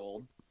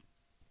 3-year-old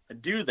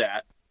do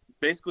that,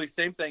 basically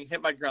same thing,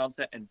 hit my ground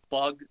set and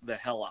bug the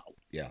hell out.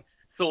 Yeah.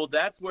 So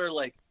that's where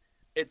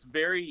it's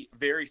very,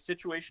 very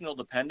situational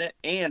dependent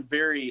and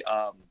very,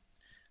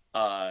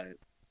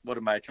 what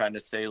am I trying to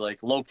say?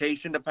 Like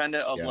location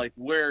dependent of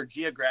where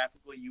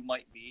geographically you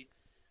might be.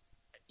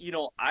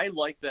 I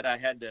like that I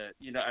had to,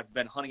 I've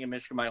been hunting in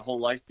Michigan my whole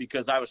life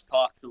because I was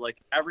taught to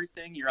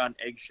everything, you're on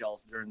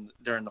eggshells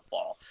during the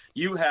fall.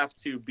 You have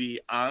to be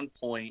on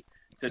point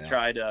to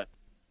try to,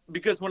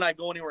 because when I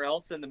go anywhere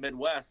else in the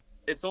Midwest,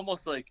 it's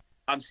almost like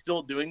I'm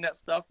still doing that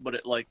stuff,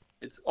 but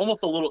it's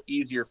almost a little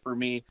easier for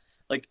me.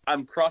 Like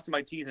I'm crossing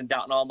my teeth and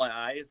dotting all my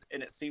I's,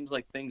 and it seems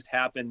like things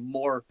happen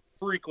more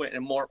frequent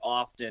and more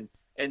often.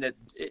 And that,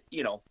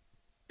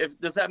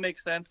 does that make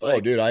sense?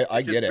 Dude,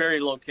 I get it.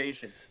 Very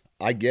location.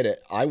 I get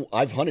it.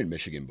 I've hunted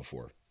Michigan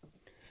before.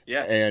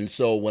 Yeah. And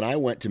so when I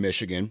went to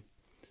Michigan,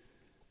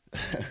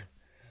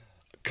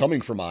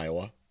 coming from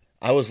Iowa,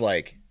 I was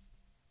like,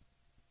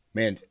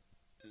 man,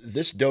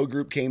 this doe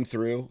group came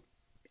through,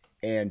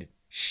 and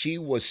she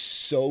was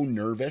so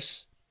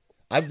nervous.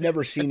 I've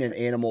never seen an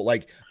animal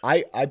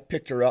I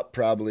picked her up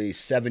probably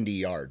 70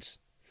 yards.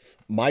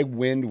 My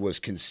wind was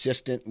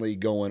consistently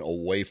going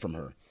away from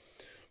her,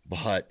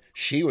 but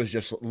she was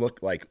just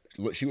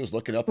she was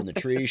looking up in the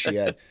tree. She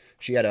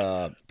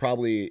had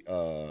probably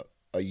a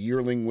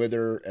yearling with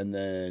her, and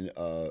then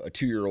a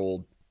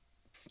 2-year-old,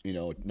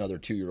 another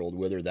 2-year-old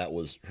with her. That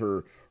was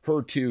her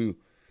two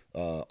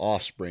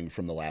offspring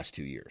from the last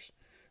 2 years.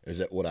 Is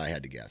that what I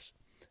had to guess?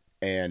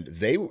 And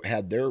they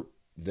had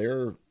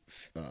their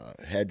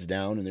heads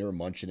down, and they were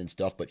munching and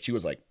stuff, but she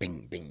was like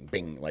bing, bing,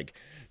 bing, like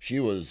she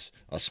was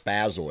a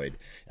spazoid.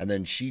 And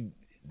then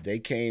they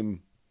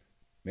came,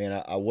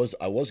 man, I was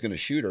going to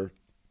shoot her,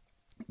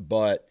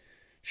 but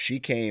she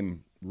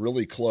came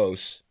really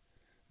close,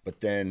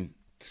 but then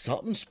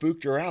something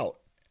spooked her out,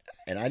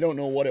 and I don't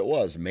know what it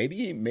was.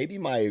 Maybe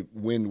my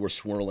wind was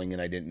swirling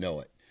and I didn't know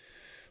it.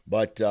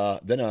 But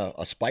then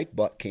a spike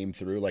buck came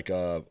through, like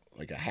a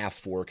half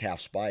fork, half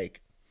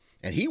spike,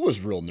 and he was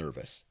real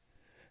nervous.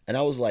 And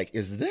I was like,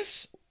 is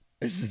this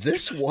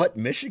what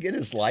Michigan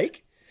is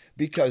like?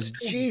 Because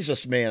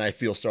Jesus, man, I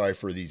feel sorry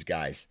for these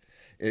guys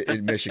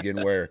in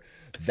Michigan, where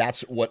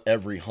that's what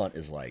every hunt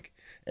is like.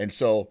 And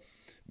so,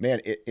 man,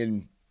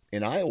 in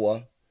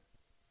Iowa,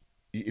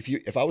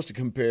 if I was to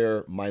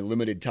compare my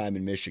limited time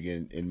in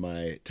Michigan and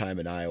my time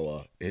in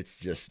Iowa, it's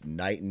just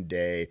night and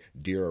day.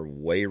 Deer are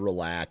way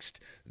relaxed.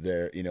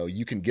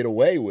 You can get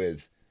away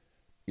with,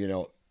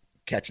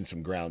 catching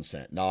some ground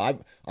scent.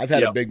 Now I've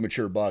had a big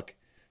mature buck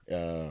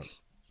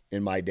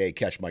in my day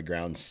catch my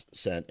ground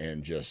scent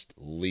and just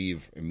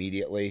leave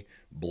immediately,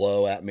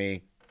 blow at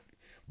me.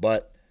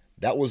 But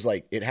that was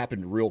it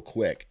happened real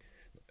quick.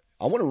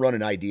 I want to run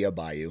an idea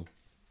by you.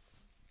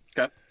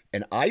 Okay.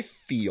 And I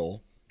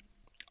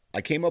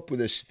came up with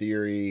this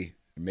theory.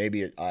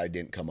 Maybe I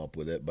didn't come up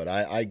with it, but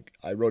I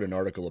wrote an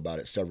article about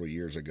it several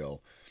years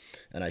ago.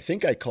 And I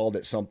think I called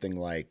it something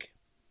like,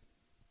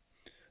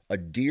 a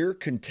deer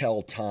can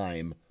tell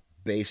time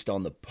based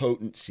on the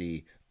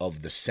potency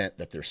of the scent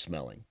that they're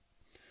smelling.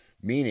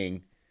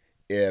 Meaning,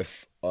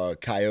 if a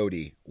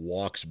coyote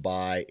walks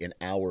by an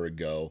hour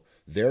ago,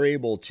 they're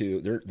able to,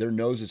 their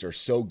noses are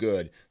so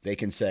good, they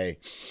can say,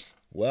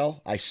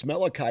 well, I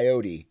smell a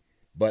coyote,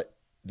 but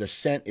the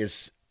scent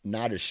is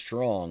not as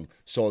strong,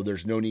 so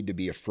there's no need to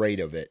be afraid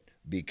of it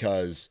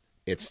because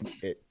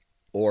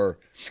or,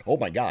 oh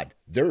my God,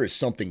 there is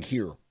something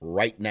here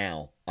right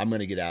now. I'm going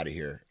to get out of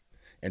here.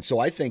 And so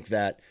I think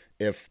that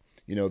if,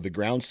 the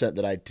ground scent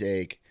that I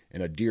take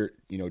and a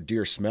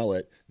deer smell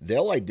it,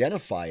 they'll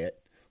identify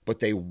it, but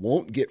they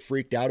won't get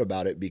freaked out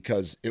about it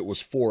because it was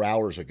 4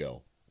 hours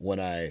ago when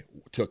I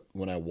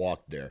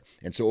walked there.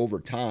 And so over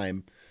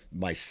time,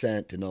 my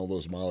scent and all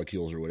those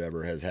molecules or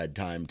whatever has had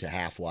time to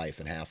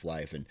half-life.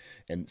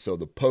 And so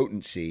the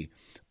potency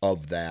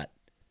of that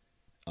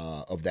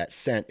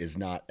scent is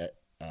not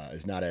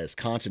as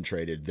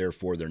concentrated.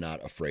 Therefore, they're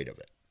not afraid of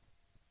it.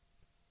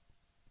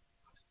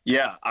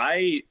 Yeah,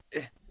 I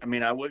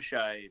wish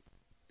I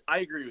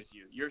agree with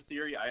you. Your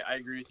theory, I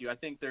agree with you. I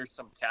think there's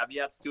some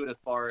caveats to it as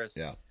far as,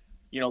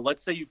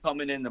 let's say you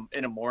come in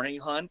a morning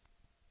hunt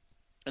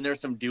and there's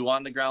some dew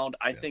on the ground.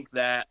 I think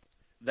that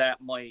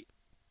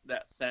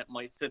that scent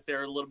might sit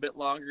there a little bit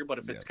longer. But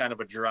if it's kind of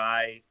a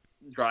dry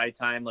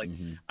time, like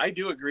I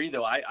do agree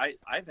though. I've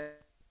had,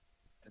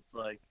 it's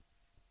like,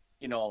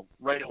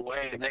 right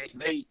away, and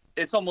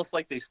it's almost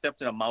like they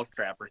stepped in a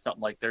mousetrap or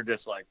something. Like they're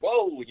just like,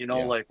 whoa,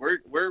 like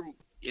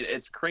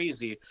it's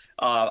crazy.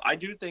 I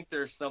do think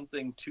there's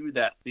something to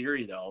that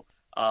theory though,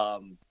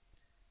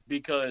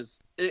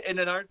 because, and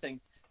another thing,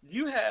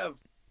 you have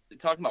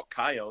talking about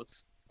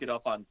coyotes. Get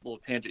off on a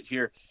little tangent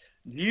here.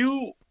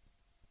 Do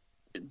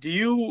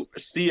you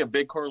see a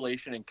big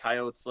correlation in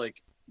coyotes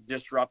like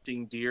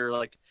disrupting deer?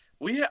 Like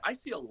I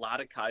see a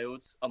lot of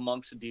coyotes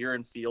amongst deer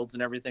in fields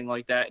and everything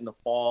like that in the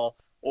fall.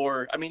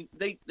 Or, I mean,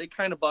 they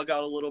kind of bug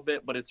out a little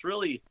bit, but it's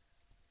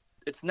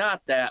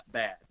not that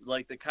bad.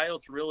 Like the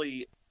coyotes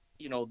really,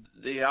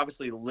 they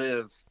obviously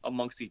live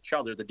amongst each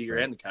other, the deer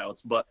and the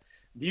coyotes. But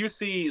do you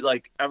see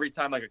like every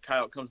time like a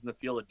coyote comes in the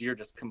field, a deer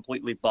just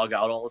completely bug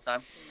out all the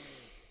time?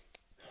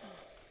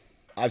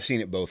 I've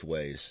seen it both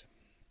ways.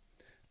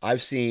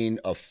 I've seen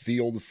a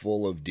field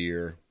full of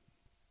deer,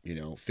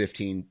 10,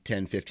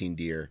 15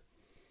 deer,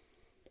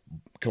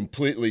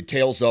 completely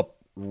tails up,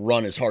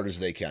 run as hard as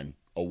they can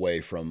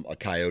away from a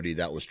coyote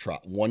that was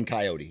one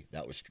coyote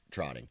that was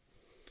trotting.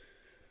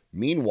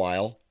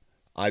 Meanwhile,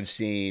 I've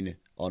seen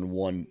on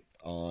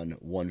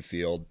one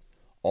field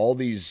all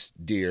these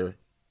deer,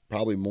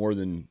 probably more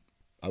than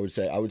I would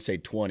say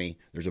 20.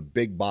 There's a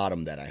big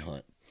bottom that I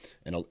hunt,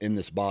 and in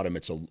this bottom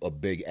it's a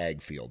big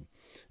ag field.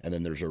 And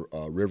then there's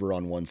a river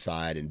on one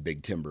side and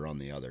big timber on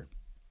the other.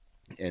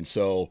 And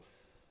so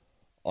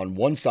on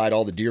one side,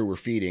 all the deer were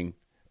feeding.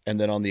 And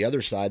then on the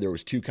other side, there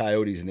was two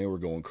coyotes and they were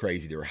going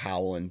crazy. They were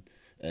howling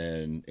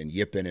and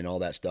yipping and all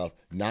that stuff.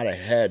 Not a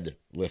head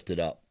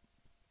lifted up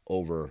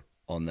over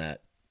on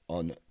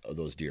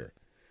those deer.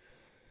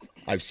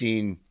 I've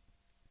seen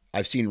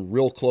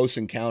real close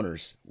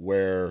encounters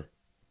where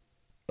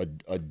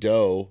a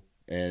doe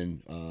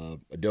and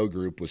a doe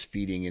group was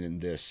feeding in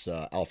this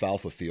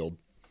alfalfa field.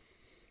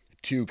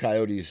 Two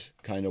coyotes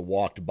kind of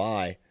walked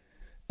by,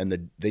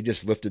 and they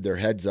just lifted their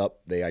heads up.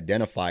 They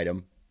identified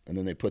them, and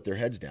then they put their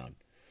heads down.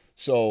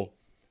 So,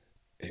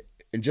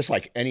 and just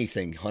like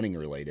anything hunting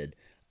related,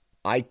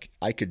 I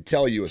could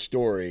tell you a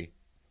story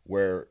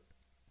where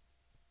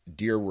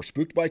deer were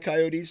spooked by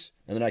coyotes,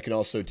 and then I can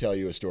also tell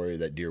you a story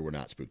that deer were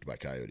not spooked by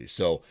coyotes.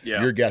 So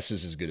your guess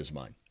is as good as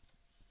mine.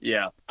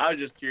 Yeah, I was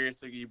just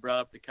curious. Like you brought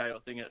up the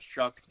coyote thing at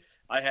Chuck.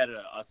 I had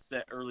a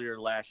set earlier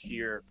last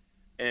year,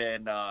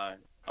 and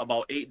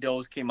about 8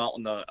 does came out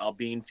in the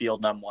bean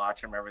field, and I'm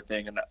watching them,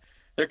 everything, and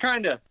they're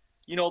kind of,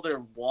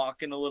 they're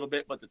walking a little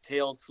bit, but the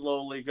tails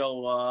slowly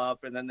go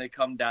up, and then they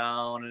come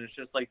down, and it's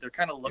just like they're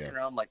kind of looking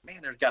around like, man,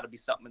 there's got to be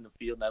something in the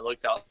field. And I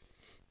looked out.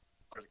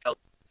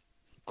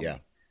 Yeah.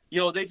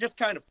 They just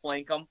kind of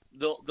flank them.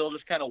 They'll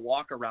just kind of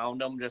walk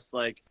around them, just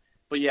like.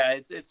 But yeah,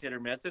 it's hit or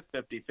miss. It's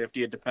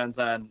 50-50. It depends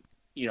on,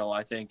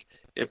 I think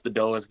if the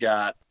doe has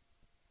got,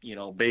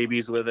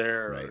 babies with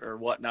her or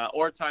whatnot,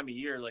 or time of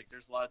year. Like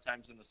there's a lot of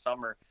times in the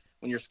summer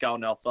when you're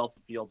scouting alfalfa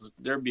fields,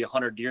 there'd be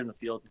 100 deer in the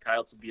field and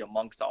coyotes would be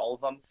amongst all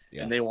of them,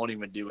 and they won't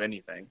even do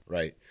anything.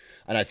 Right.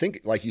 And I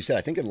think, like you said,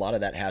 I think a lot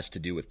of that has to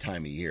do with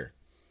time of year.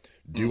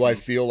 Do I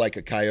feel like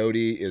a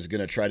coyote is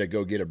going to try to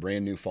go get a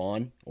brand new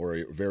fawn or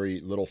a very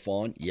little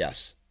fawn?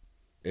 Yes.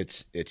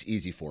 It's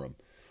easy for them.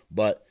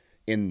 But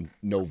in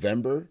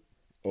November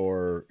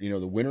or,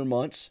 the winter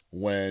months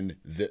when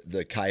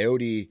the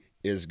coyote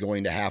is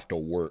going to have to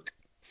work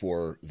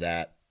for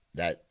that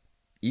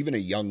even a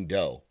young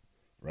doe,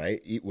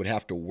 right? It would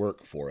have to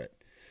work for it.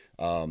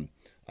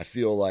 I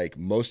feel like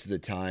most of the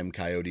time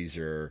coyotes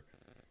are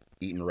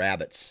eating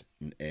rabbits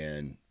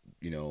and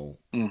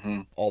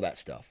all that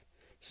stuff.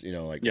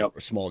 Like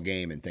small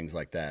game and things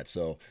like that.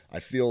 So I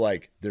feel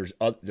like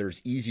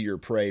there's easier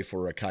prey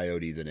for a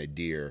coyote than a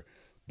deer,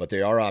 but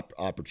they are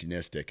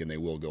opportunistic and they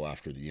will go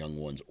after the young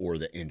ones or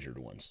the injured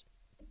ones.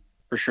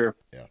 For sure.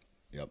 Yeah.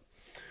 Yep.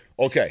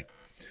 Okay.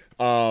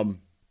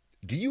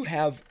 Do you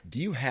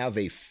have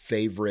a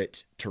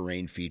favorite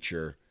terrain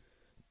feature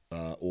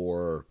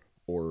or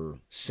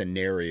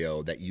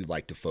scenario that you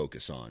like to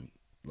focus on,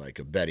 like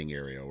a bedding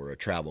area or a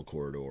travel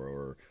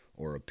corridor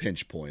or a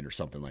pinch point or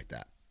something like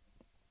that?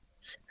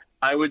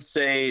 I would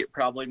say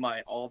probably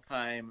my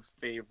all-time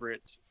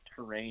favorite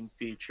terrain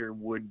feature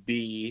would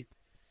be,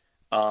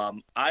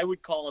 I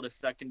would call it a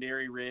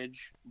secondary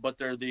ridge, but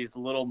there are these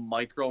little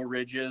micro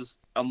ridges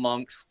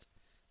amongst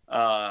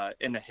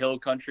in a hill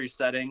country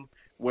setting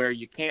where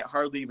you can't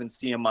hardly even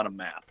see them on a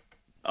map.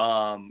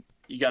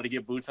 You got to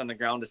get boots on the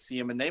ground to see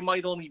them, and they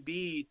might only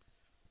be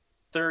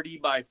 30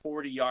 by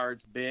 40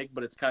 yards big,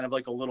 but it's kind of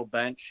like a little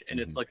bench, and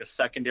it's like a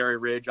secondary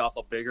ridge off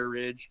a bigger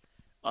ridge.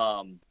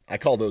 I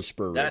call those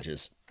spur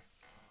ridges.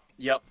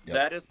 Yep.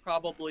 That is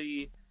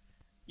probably,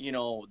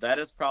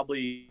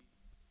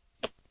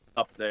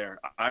 up there.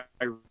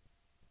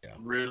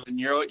 Really, and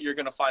you're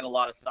going to find a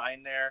lot of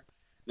sign there.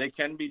 They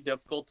can be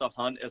difficult to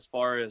hunt as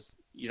far as,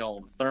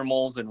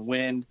 thermals and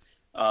wind,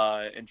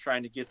 and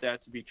trying to get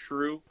that to be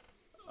true.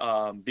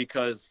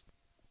 Because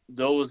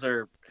those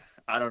are,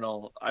 I don't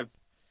know,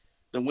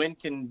 the wind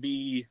can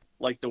be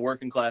like the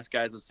working class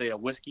guys would say, a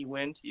whiskey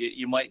wind.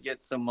 You might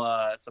get some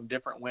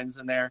different winds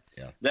in there.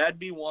 Yeah. That'd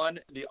be one.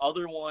 The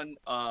other one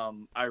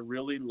I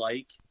really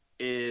like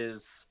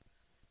is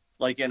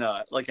like in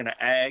an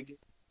ag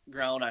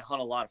ground. I hunt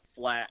a lot of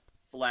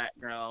flat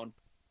ground.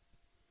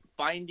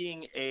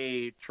 Finding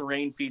a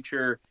terrain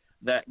feature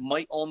that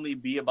might only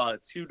be about a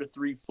 2 to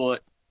 3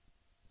 foot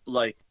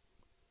like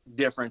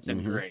difference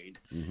in grade.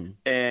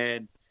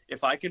 And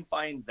if I can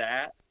find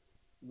that,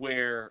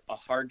 where a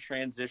hard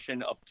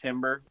transition of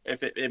timber,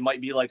 if it might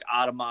be like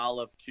autumn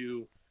olive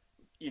to,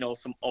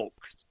 some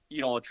oaks,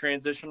 a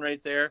transition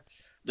right there,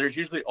 there's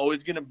usually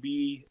always going to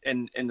be,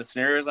 in the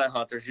scenarios I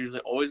hunt, there's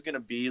usually always going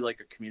to be like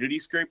a community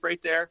scrape right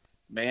there.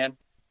 Man,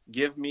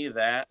 give me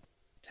that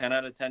 10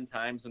 out of 10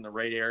 times in the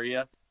right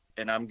area,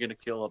 and I'm going to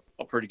kill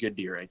a pretty good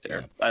deer right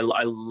there. Yeah.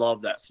 I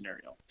love that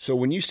scenario. So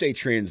when you say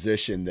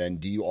transition, then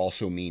do you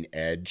also mean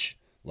edge?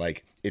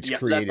 Like it's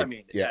created? That's what I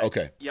mean. Yeah. Edge.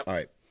 Okay. Yep. All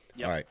right.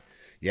 Yep. All right.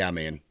 Yeah,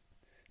 man,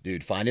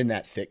 dude, finding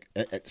that thick.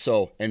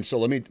 So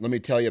let me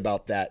tell you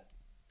about that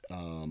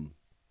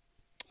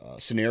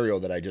scenario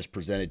that I just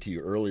presented to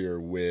you earlier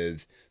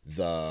with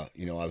I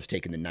was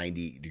taking the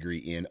 90-degree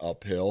in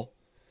uphill.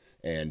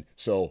 And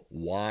so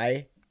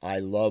why I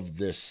love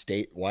this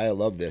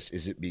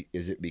is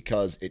it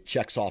because it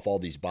checks off all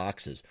these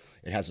boxes.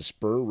 It has a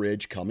spur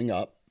ridge coming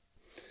up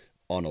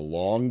on a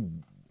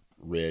long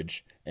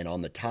ridge, and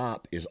on the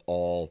top is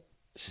all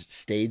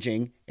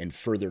staging, and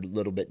further a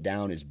little bit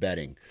down is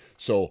bedding.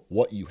 So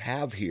what you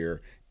have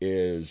here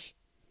is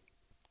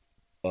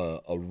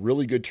a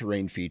really good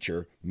terrain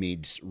feature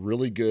meets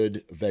really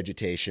good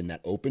vegetation that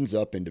opens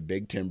up into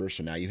big timber.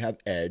 So now you have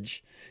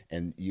edge,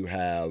 and you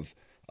have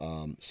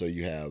some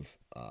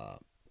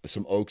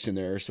oaks in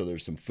there, so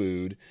there's some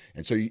food.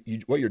 And so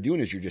what you're doing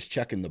is you're just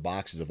checking the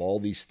boxes of all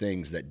these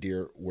things that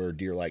deer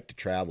like to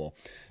travel.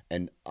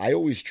 And I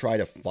always try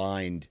to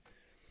find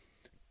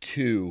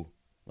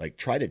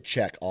try to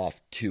check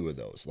off 2 of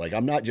those. Like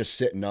I'm not just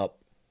sitting up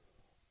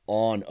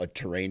on a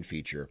terrain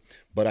feature,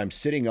 but I'm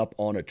sitting up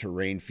on a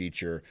terrain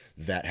feature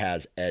that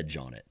has edge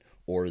on it,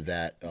 or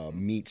that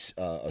meets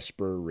a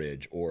spur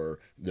ridge, or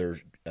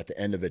there's at the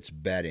end of its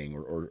bedding,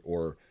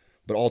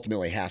 but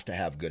ultimately has to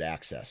have good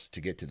access to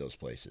get to those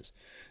places.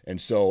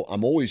 And so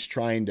I'm always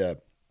trying to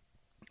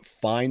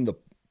find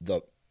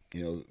the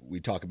we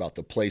talk about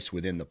the place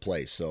within the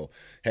place. So,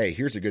 hey,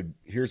 here's a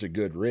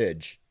good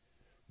ridge,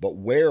 but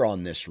where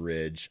on this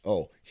ridge?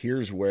 Oh,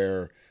 here's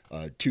where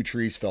 2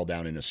 trees fell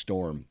down in a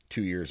storm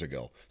 2 years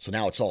ago. So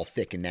now it's all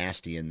thick and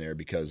nasty in there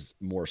because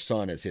more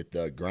sun has hit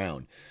the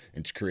ground.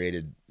 It's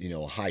created,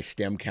 a high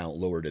stem count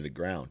lower to the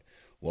ground.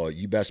 Well,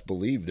 you best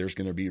believe there's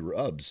going to be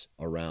rubs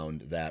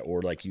around that,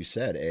 or like you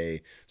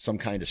said, some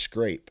kind of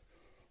scrape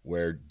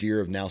where deer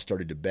have now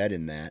started to bed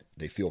in that.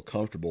 They feel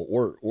comfortable,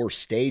 or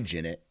stage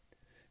in it,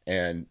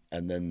 and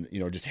then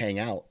just hang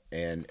out,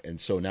 and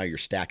so now you're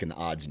stacking the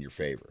odds in your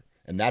favor.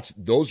 And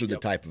those are the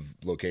type of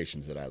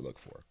locations that I look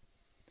for.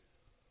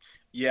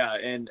 Yeah,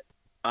 and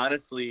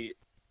honestly,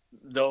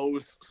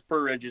 those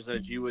spur ridges,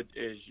 as you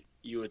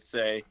would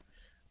say,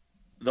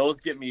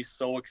 those get me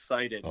so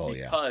excited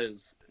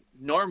because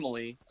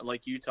normally,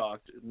 like you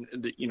talked,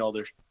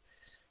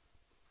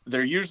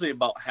 they're usually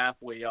about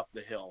halfway up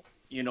the hill.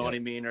 You know what I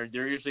mean? Or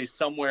they're usually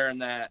somewhere in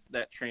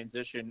that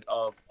transition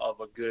of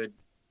a good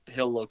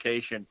hill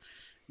location.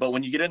 But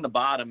when you get in the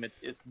bottom,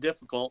 it's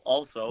difficult.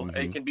 Also,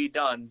 it can be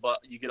done, but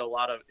you get a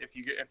lot of if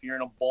you're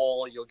in a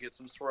bowl, you'll get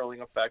some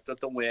swirling effect with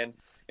the wind.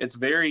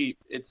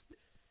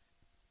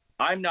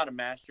 I'm not a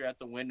master at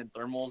the wind and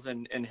thermals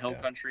in hill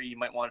country. You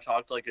might want to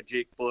talk to like a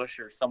Jake Bush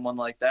or someone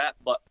like that,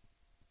 but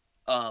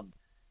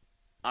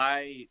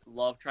I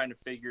love trying to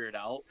figure it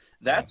out.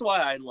 That's why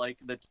I like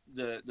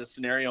the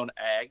scenario in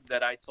ag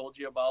that I told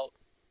you about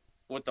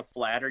with the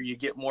flatter. You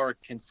get more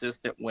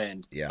consistent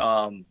wind.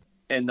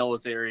 In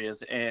those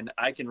areas, and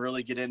I can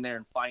really get in there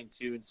and fine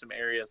tune some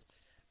areas.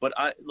 But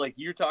like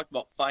you talked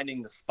about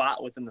finding the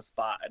spot within the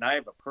spot, and I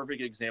have a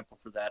perfect example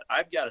for that.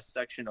 I've got a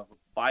section of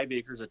 5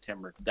 acres of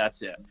timber.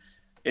 That's it.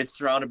 It's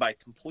surrounded by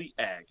complete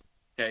ag.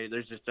 Okay,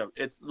 there's just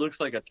it looks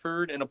like a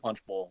turd in a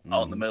punch bowl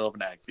out in the middle of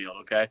an ag field.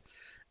 Okay,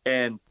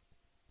 and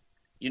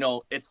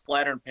it's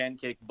flatter and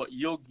pancake, but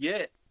you'll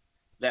get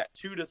that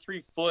 2 to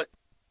 3 foot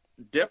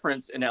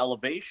difference in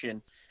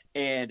elevation,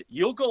 and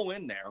you'll go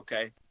in there.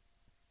 Okay.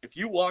 If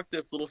you walk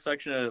this little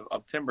section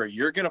of timber,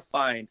 you're going to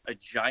find a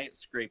giant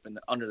scrape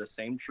under the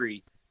same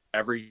tree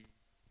every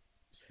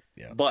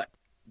year. But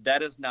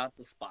that is not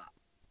the spot.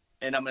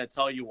 And I'm going to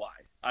tell you why.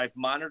 I've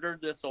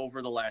monitored this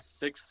over the last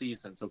 6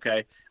 seasons,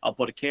 okay? I'll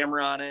put a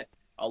camera on it.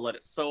 I'll let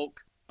it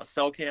soak, a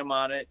cell cam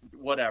on it,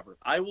 whatever.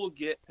 I will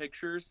get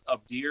pictures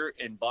of deer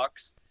and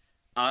bucks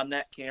on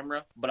that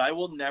camera, but I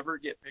will never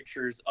get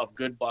pictures of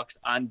good bucks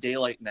on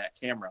daylight in that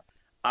camera.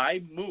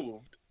 I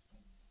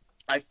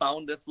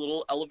found this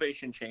little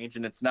elevation change,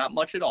 and it's not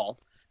much at all,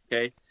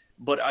 okay?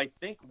 But I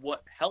think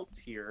what helped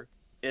here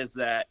is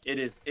that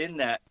it's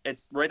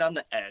right on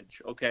the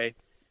edge, okay?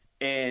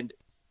 And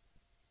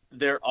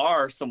there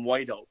are some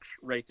white oaks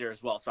right there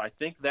as well. So I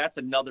think that's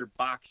another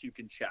box you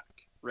can check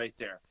right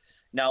there.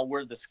 Now,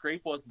 where the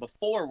scrape was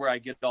before, where I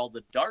get all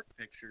the dark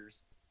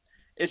pictures,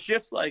 it's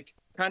just like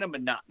kind of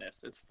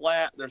monotonous. It's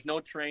flat. There's no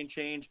terrain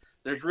change.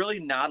 There's really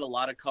not a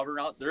lot of cover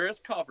out. There is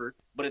cover,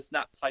 but it's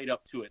not tied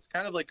up to it. It's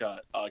kind of like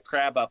a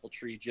crabapple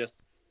tree,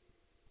 just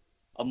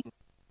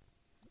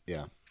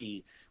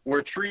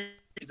where trees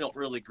don't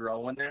really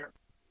grow in there.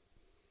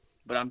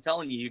 But I'm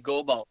telling you, you go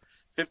about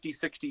 50,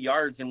 60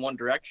 yards in one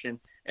direction,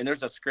 and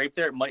there's a scrape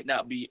there. It might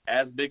not be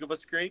as big of a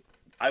scrape.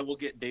 I will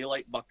get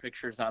daylight buck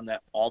pictures on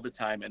that all the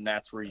time, and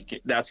that's where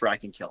I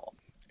can kill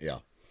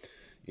them.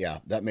 Yeah,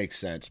 that makes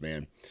sense,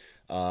 man.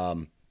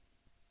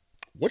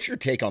 What's your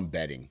take on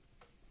bedding?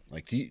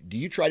 Like, do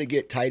you try to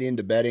get tight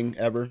into bedding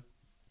ever?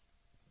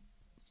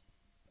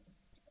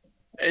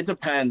 It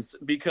depends,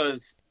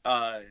 because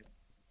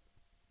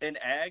in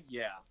ag,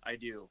 yeah, I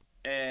do,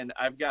 and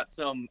I've got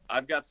some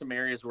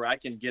areas where I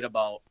can get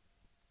about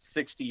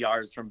 60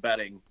 yards from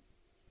bedding.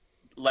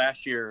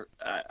 Last year,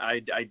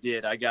 I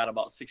got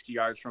about 60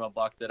 yards from a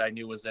buck that I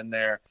knew was in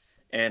there,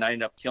 and I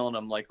ended up killing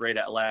him like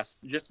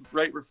just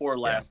right before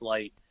last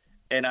light.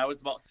 And I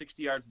was about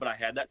 60 yards, but I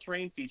had that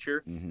terrain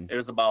feature. Mm-hmm. It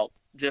was about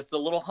just a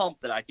little hump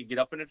that I could get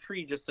up in a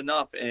tree just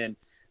enough. And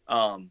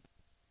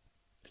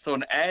so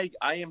in ag,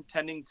 I am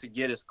tending to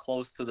get as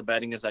close to the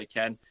bedding as I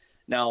can.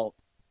 Now,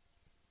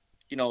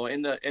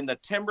 in the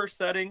timber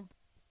setting,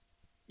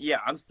 yeah,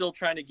 I'm still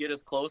trying to get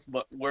as close,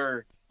 but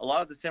where a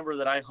lot of the timber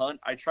that I hunt,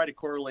 I try to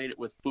correlate it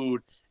with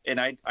food,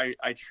 and I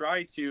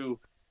try to,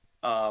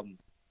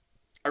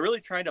 I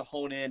really try to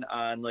hone in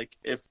on, like,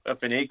 if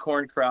an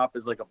acorn crop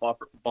is like a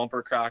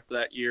bumper crop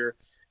that year,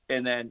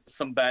 and then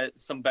some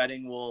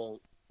bedding will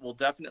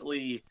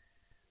definitely,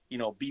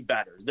 be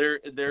better.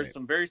 There's right.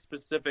 Some very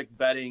specific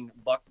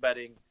buck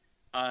bedding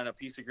on a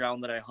piece of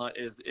ground that I hunt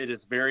it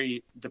is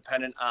very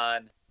dependent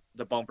on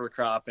the bumper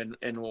crop and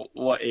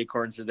what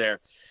acorns are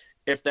there.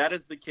 If that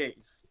is the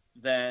case,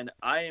 then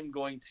I am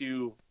going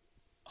to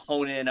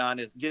hone in on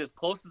get as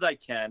close as I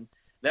can.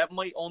 That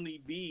might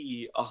only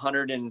be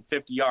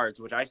 150 yards,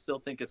 which I still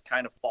think is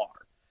kind of far.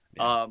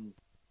 Yeah.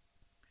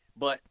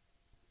 But,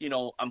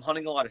 I'm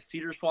hunting a lot of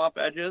cedar swamp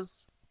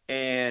edges,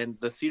 and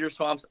the cedar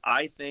swamps,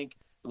 I think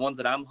the ones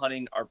that I'm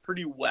hunting are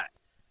pretty wet.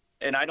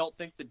 And I don't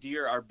think the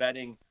deer are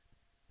bedding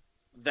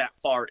that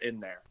far in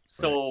there.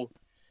 So right.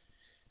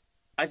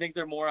 I think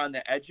they're more on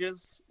the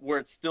edges where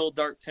it's still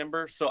dark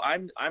timber. So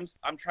I'm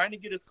trying to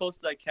get as close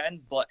as I can,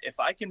 but if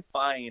I can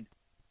find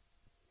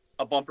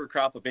a bumper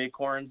crop of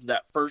acorns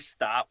that first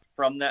stop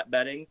from that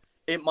bedding,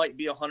 it might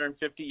be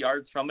 150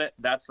 yards from it.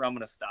 That's where I'm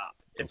going to stop.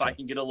 Okay. If I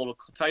can get a little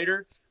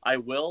tighter, I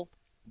will,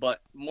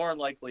 but more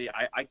likely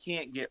I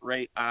can't get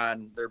right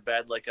on their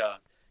bed like a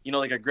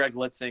Greg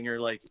Litzinger.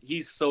 Like,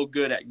 he's so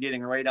good at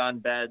getting right on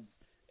beds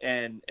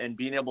and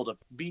being able to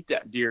beat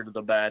that deer to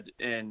the bed.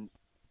 And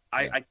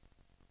I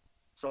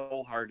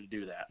so hard to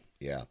do that.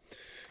 Yeah,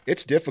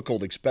 it's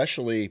difficult,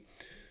 especially,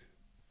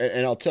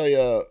 and I'll tell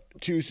you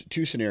two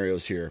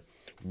scenarios here.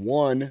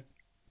 One,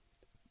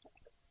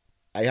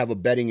 I have a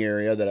bedding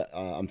area that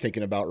I'm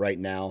thinking about right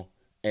now,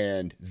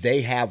 and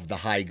they have the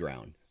high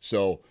ground.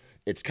 So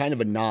it's kind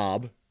of a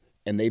knob,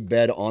 and they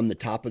bed on the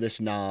top of this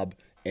knob.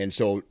 And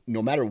so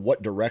no matter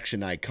what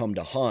direction I come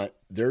to hunt,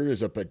 there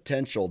is a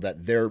potential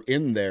that they're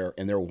in there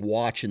and they're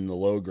watching the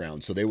low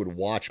ground. So they would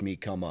watch me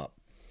come up.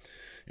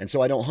 And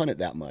so I don't hunt it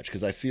that much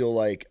because I feel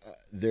like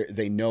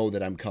they know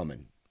that I'm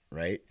coming,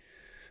 right?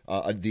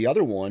 The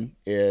other one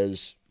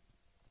is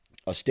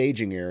a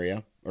staging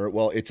area,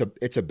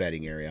 it's a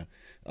bedding area,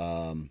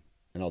 and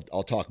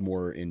I'll talk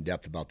more in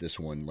depth about this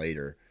one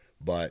later.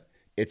 But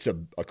it's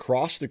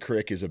across the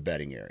creek is a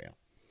bedding area,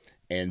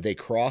 and they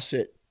cross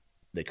it.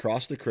 They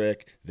cross the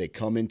creek. They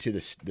come into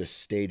this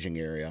staging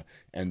area,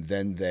 and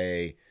then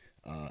they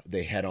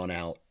head on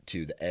out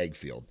to the egg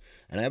field.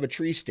 And I have a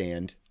tree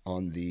stand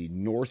on the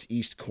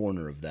northeast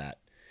corner of that.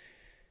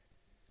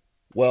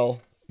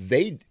 Well,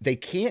 they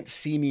can't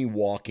see me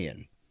walk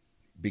in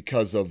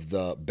because of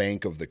the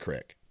bank of the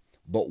creek.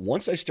 But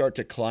once I start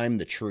to climb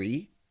the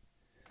tree,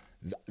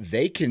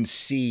 they can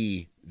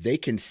see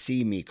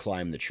me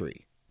climb the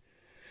tree.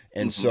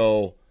 And mm-hmm.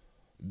 So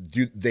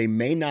they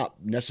may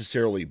not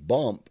necessarily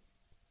bump,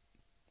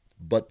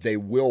 but they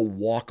will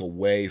walk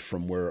away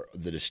from where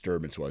the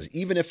disturbance was,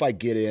 even if I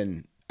get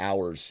in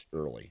hours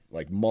early,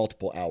 like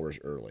multiple hours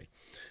early.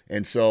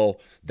 And so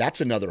that's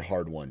another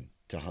hard one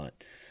to hunt.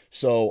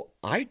 So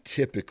I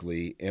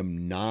typically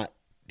am not,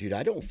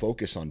 I don't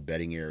focus on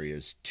bedding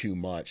areas too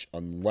much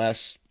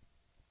unless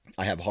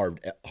I have hard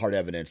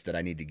evidence that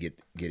I need to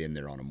get in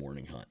there on a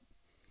morning hunt.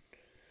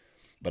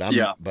 But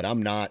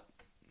I'm not,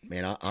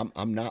 man,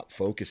 I'm not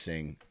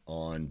focusing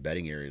on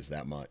bedding areas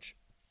that much.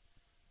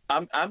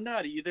 I'm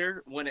not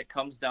either when it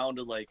comes down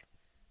to, like,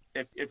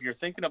 if you're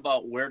thinking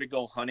about where to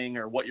go hunting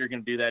or what you're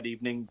going to do that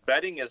evening,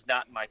 bedding is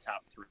not in my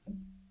top three.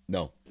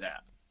 No.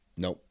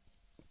 Nope.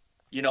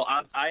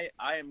 I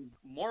am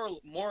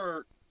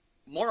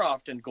more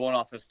often going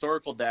off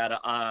historical data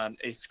on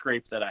a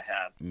scrape that I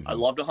have. Mm-hmm. I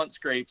love to hunt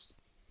scrapes,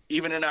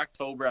 even in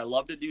October. I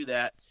love to do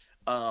that.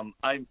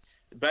 I'm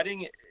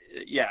bedding.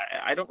 Yeah,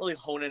 I don't really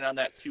hone in on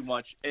that too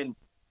much. And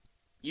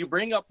you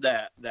bring up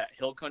that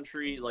hill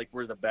country, like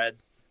where the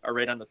beds are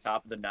right on the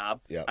top of the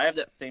knob. Yeah. I have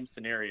that same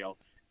scenario.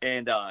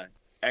 And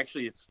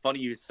actually, it's funny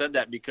you said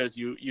that because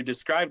you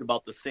described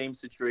about the same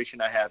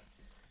situation I have.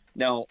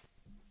 Now,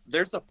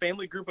 there's a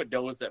family group of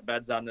does that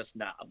beds on this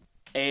knob,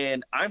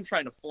 and I'm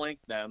trying to flank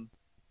them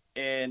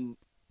in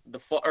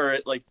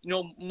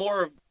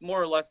more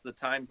or less the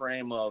time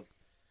frame of,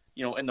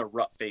 in the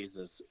rut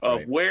phases of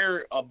Right.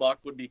 where a buck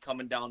would be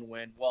coming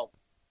downwind. Well,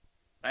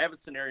 I have a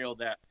scenario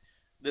that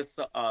this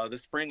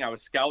spring I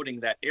was scouting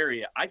that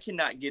area. I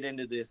cannot get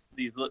into these.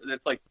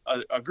 It's like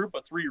a group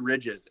of 3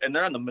 ridges, and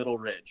they're on the middle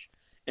ridge,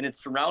 and it's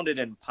surrounded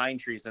in pine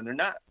trees, and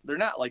they're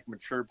not like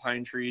mature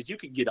pine trees. You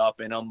could get up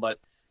in them, but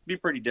it'd be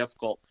pretty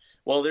difficult.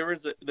 Well,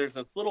 there's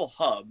this little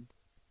hub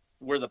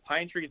where the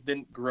pine trees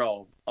didn't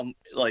grow,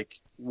 like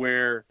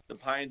where the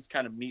pines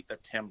kind of meet the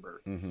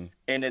timber, Mm-hmm.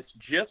 and it's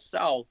just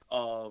south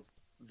of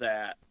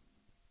that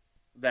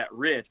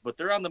ridge, but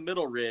they're on the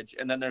middle ridge,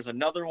 and then there's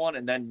another one,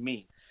 and then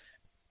me.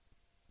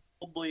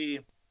 Probably,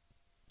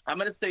 I'm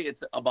going to say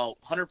it's about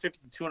 150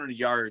 to 200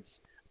 yards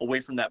away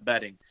from that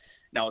bedding.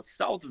 Now it's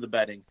south of the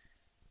bedding.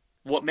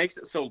 What makes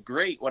it so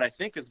great, what I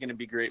think is going to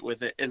be great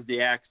with it, is the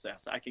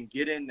access. I can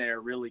get in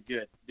there really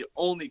good. The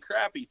only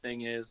crappy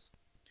thing is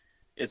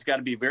it's got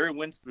to be very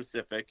wind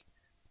specific.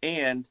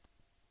 And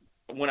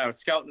when I was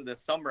scouting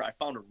this summer, I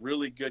found a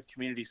really good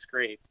community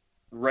scrape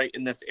right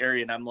in this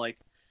area. And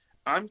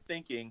I'm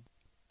thinking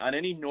on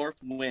any north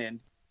wind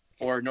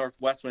or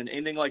northwest wind,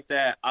 anything like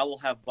that, I will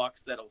have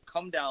bucks that'll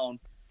come down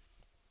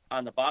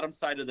on the bottom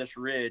side of this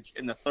ridge,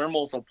 and the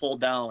thermals will pull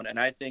down, and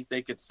I think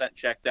they could scent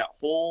check that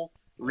whole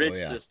ridge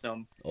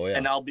system,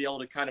 and I'll be able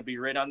to kind of be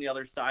right on the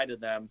other side of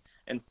them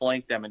and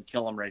flank them and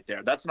kill them right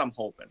there. That's what I'm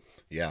hoping.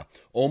 Yeah,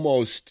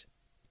 almost.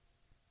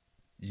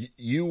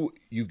 You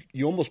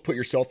almost put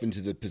yourself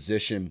into the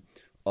position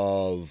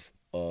of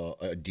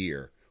a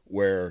deer,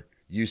 where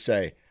you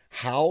say,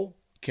 how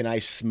can I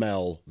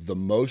smell the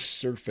most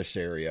surface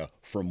area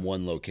from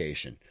one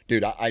location?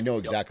 Dude, I know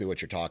exactly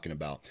what you're talking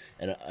about.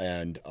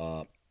 And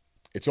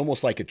it's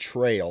almost like a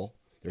trail.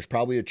 There's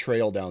probably a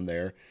trail down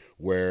there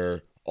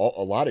where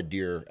a lot of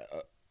deer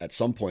at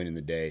some point in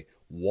the day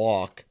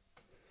walk,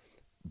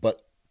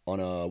 but on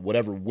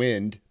whatever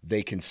wind,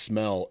 they can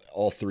smell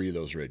all 3 of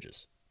those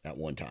ridges at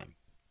one time.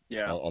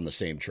 Yeah. On the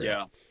same trail.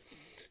 Yeah.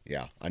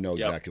 Yeah, I know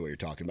exactly what you're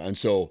talking about. And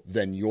so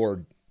then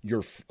you're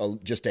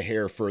just a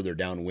hair further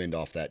downwind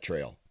off that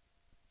trail.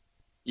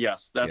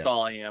 Yes, that's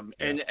all I am.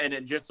 And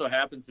it just so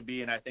happens to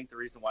be, and I think the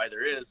reason why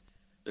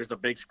there's a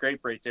big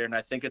scrape right there, and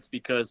I think it's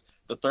because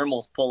the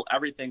thermals pull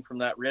everything from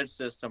that ridge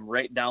system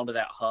right down to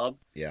that hub,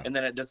 and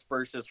then it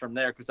disperses from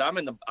there. Because I'm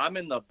in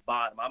the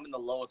bottom, I'm in the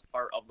lowest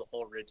part of the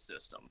whole ridge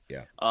system.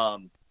 Yeah.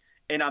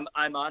 And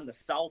I'm on the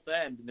south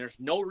end, and there's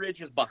no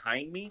ridges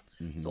behind me.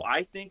 Mm-hmm. So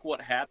I think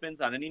what happens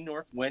on any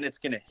north wind, it's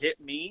going to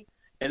hit me,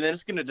 and then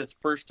it's going to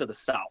disperse to the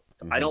south.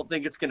 Mm-hmm. I don't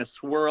think it's going to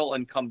swirl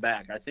and come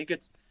back. I think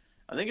it's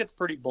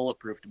pretty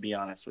bulletproof, to be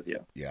honest with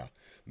you. Yeah,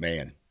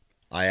 man,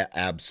 I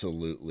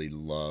absolutely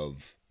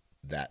love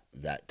that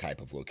type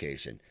of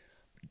location,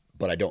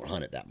 but I don't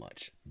hunt it that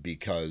much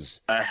because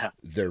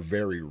they're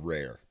very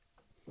rare.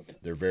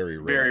 They're very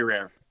rare. Very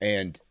rare.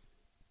 And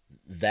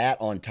that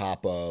on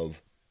top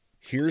of,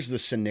 here's the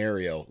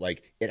scenario,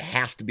 like it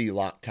has to be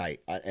locked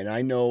tight. And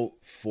I know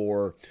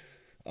for,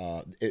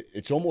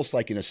 it's almost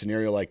like in a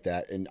scenario like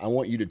that, and I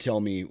want you to tell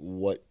me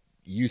what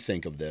you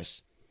think of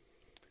this.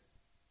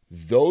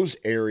 Those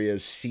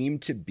areas seem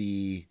to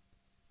be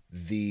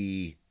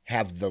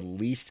have the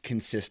least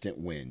consistent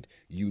wind.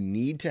 You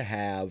need to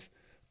have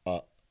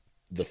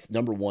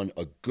number one,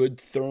 a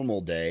good thermal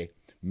day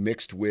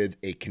mixed with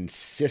a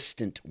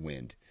consistent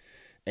wind.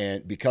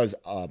 And because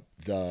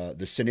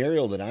the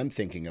scenario that I'm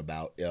thinking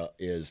about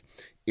is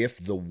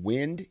if the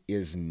wind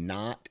is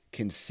not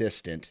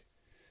consistent,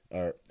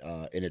 and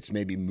it's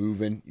maybe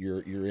moving,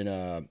 you're in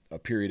a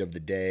period of the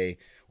day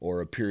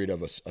or a period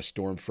of a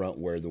storm front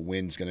where the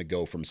wind's going to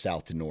go from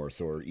south to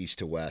north or east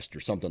to west or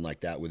something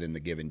like that within the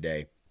given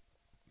day.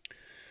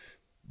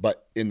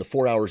 But in the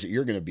 4 hours that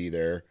you're going to be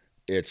there,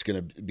 it's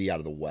going to be out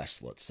of the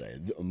west, let's say.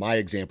 My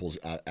example is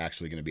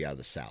actually going to be out of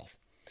the south.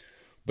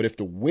 But if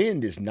the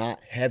wind is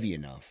not heavy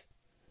enough,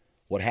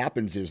 what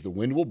happens is the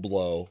wind will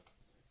blow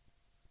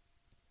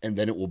and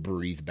then it will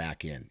breathe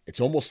back in. It's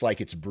almost like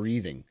it's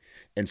breathing.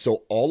 And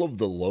so all of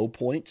the low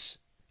points,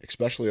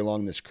 especially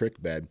along this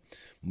creek bed,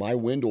 my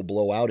wind will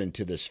blow out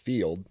into this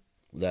field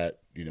that,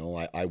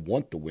 I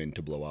want the wind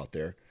to blow out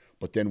there.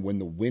 But then when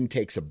the wind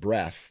takes a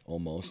breath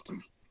almost,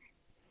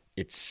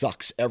 it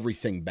sucks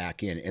everything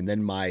back in. And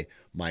then my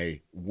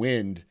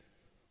wind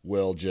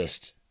will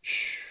just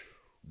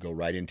go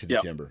right into the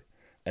timber.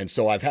 And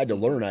so I've had to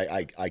learn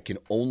I can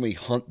only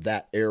hunt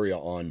that area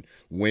on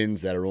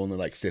winds that are only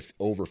like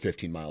over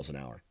 15 miles an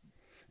hour.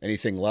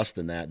 Anything less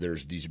than that,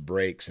 there's these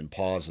breaks and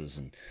pauses,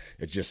 and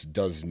it just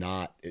does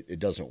not, it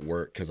doesn't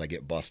work because I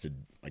get busted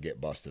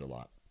a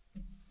lot.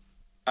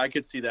 I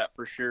could see that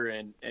for sure.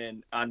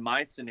 And on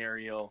my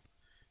scenario,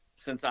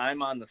 since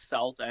I'm on the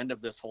south end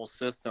of this whole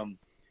system,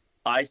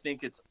 I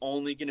think it's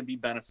only going to be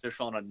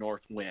beneficial on a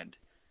north wind.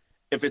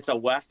 if it's a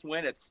west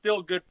wind, it's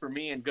still good for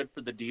me and good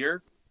for the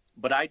deer,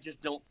 but I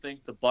just don't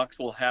think the bucks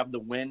will have the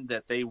wind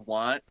that they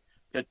want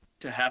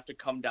to have to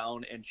come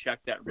down and check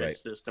that ridge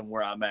system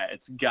where I'm at.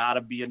 It's got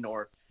to be a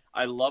north.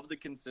 I love the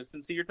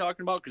consistency you're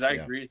talking about because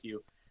I agree with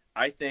you.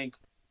 I think,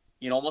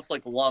 almost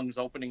like lungs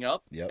opening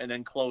up and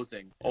then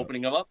closing,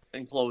 opening them up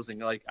and closing.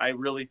 Like, I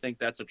really think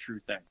that's a true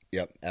thing.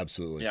 Yep,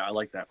 absolutely. Yeah, I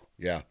like that.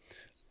 Yeah.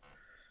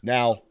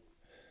 Now,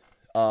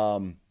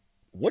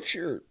 what's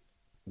your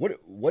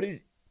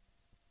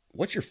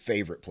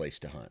favorite place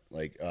to hunt?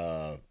 Like,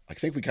 I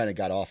think we kind of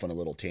got off on a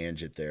little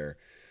tangent there.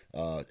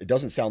 It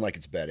doesn't sound like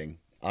it's bedding.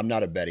 I'm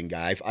not a bedding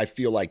guy. I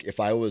feel like if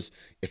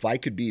I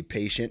could be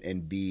patient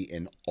and be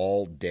an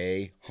all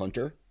day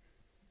hunter,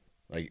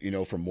 like,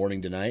 from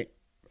morning to night,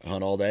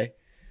 hunt all day,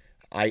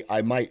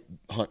 I might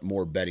hunt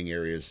more bedding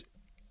areas,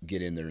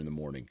 get in there in the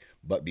morning.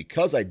 But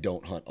because I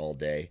don't hunt all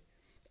day,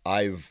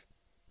 I've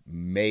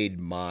curated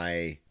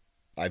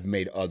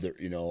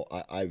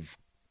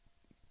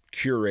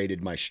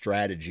my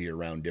strategy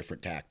around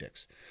different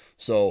tactics.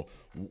 So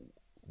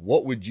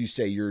what would you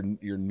say your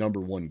number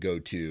one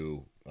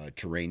go-to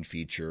terrain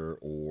feature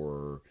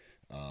or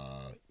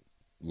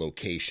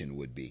location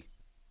would be?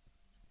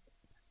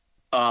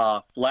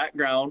 Flat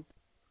ground,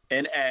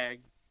 an ag,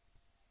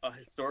 a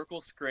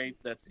historical scrape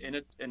that's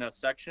in a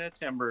section of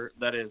timber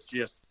that is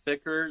just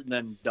thicker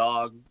than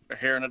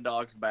hair in a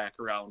dog's back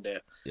around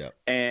it. Yeah.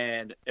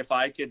 And if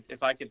I could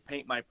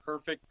paint my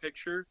perfect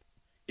picture,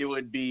 it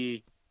would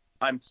be,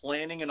 I'm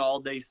planning an all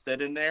day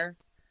sit in there,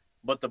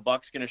 but the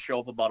buck's going to show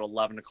up about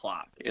 11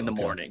 o'clock in the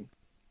morning.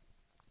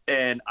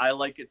 And I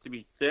like it to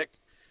be thick.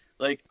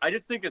 Like, I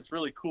just think it's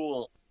really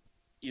cool.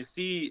 You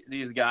see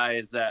these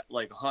guys that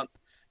like hunt,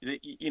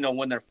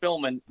 when they're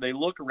filming, they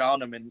look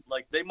around them and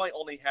like, they might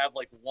only have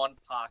like one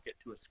pocket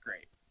to a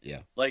scrape.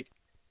 Yeah. Like,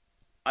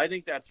 I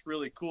think that's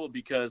really cool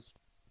because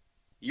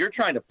you're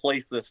trying to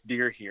place this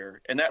deer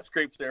here and that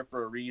scrape's there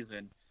for a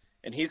reason.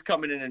 And he's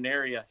coming in an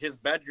area, his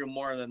bedroom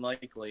more than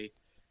likely,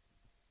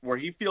 where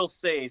he feels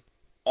safe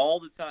all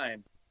the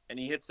time, and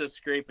he hits this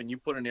scrape and you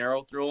put an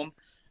arrow through him.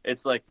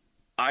 It's like,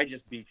 I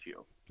just beat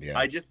you. Yeah.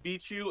 I just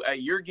beat you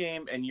at your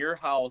game and your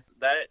house.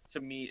 That to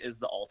me is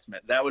the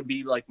ultimate. That would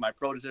be like my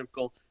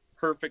prototypical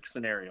perfect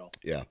scenario.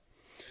 Yeah.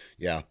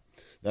 Yeah.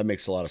 That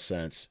makes a lot of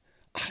sense,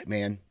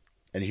 man.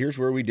 And here's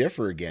where we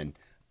differ again.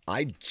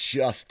 I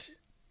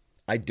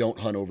don't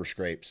hunt over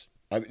scrapes.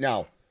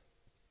 Now,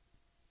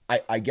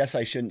 I guess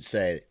I shouldn't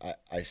say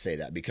I say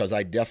that because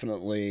I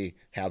definitely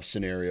have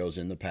scenarios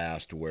in the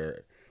past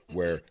where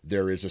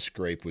there is a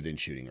scrape within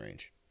shooting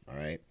range. All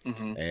right.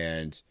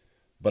 Mm-hmm.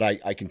 But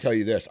I can tell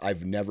you this,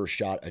 I've never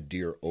shot a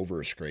deer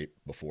over a scrape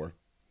before.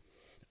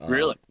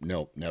 Really?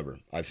 No, never.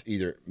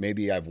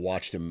 Maybe I've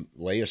watched him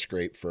lay a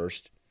scrape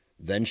first,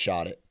 then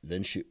shot it,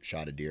 then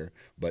shot a deer,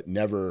 but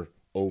never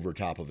over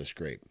top of a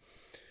scrape.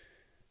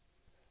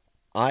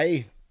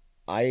 When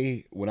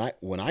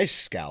I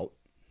scout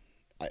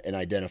and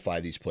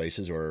identify these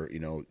places, or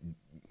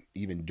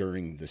even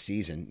during the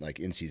season, like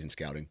in season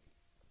scouting,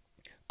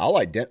 I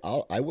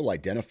will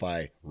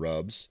identify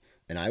rubs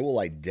and I will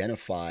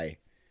identify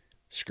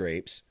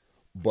scrapes.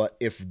 But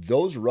if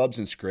those rubs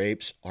and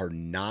scrapes are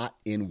not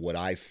in what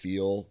I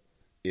feel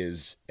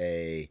is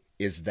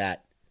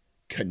that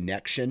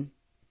connection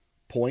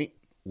point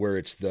where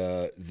it's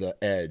the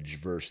edge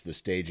versus the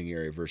staging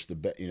area versus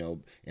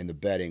and the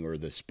bedding or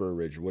the spur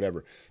ridge or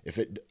whatever. If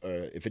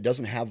it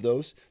doesn't have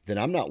those, then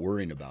I'm not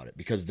worrying about it,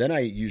 because then I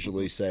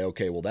usually say,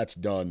 okay, well, that's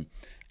done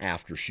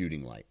after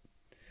shooting light.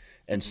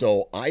 And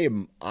so I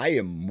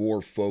am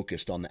more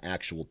focused on the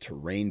actual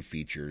terrain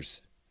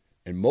features,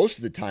 and most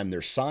of the time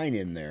there's sign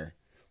in there,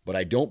 but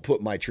I don't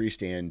put my tree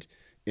stand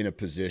in a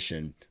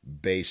position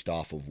based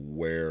off of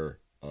where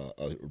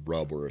a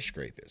rub or a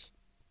scrape is.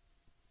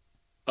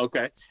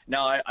 Okay.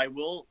 Now I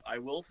will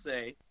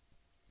say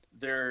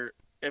there,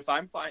 if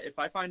I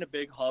find a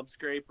big hub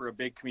scrape or a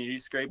big community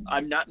scrape,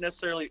 I'm not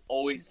necessarily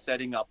always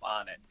setting up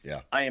on it.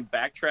 Yeah. I am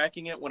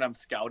backtracking it when I'm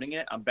scouting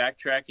it. I'm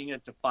backtracking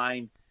it to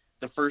find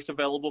the first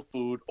available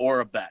food or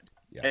a bed.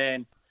 Yeah.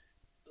 And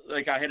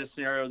like I had a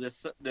scenario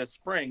this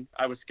spring,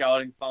 I was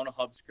scouting, found a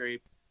hub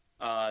scrape,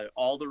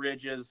 all the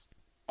ridges,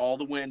 all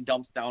the wind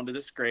dumps down to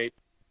the scrape,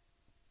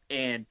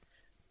 and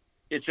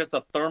it's just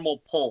a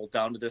thermal pull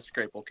down to this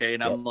scrape. Okay.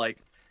 And I'm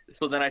like,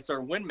 so then I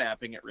started wind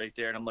mapping it right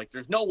there, and I'm like,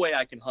 there's no way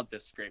I can hunt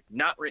this scrape,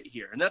 not right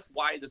here. And that's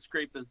why the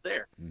scrape is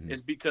there,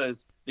 is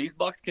because these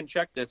bucks can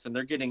check this, and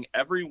they're getting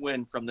every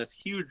wind from this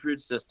huge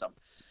ridge system.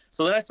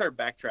 So then I started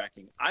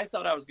backtracking. I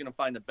thought I was going to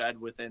find the bed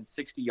within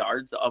 60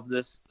 yards of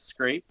this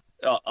scrape,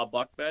 a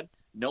buck bed.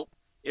 Nope.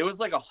 It was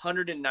like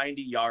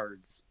 190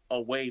 yards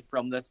away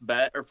from this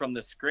bed, or from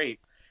the scrape.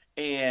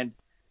 And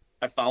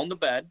I found the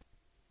bed,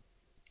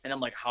 and I'm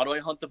like, how do I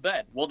hunt the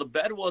bed? Well, the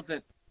bed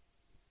wasn't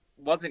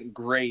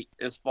great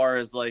as far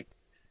as, like,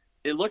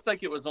 it looked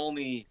like it was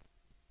only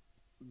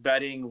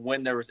bedding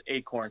when there was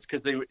acorns,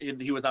 because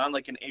he was on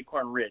like an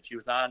acorn ridge. He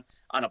was on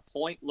a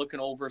point looking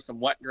over some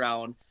wet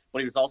ground, but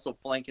he was also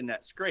flanking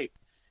that scrape.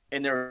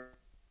 And there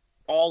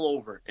all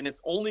over, and it's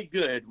only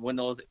good when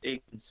those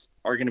acorns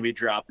are going to be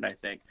dropping, I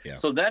think. Yeah.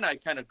 So then I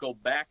kind of go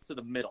back to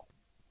the middle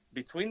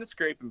between the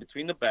scrape and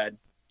between the bed.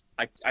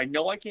 I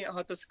know I can't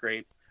hunt the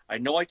scrape. I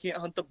know I can't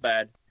hunt the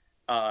bed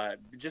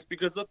just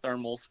because of the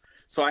thermals.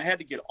 So I had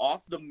to get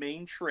off the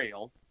main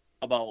trail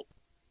about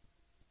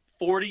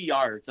 40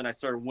 yards, and I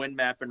started wind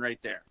mapping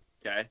right there.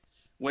 Okay.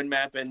 Wind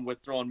mapping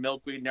with throwing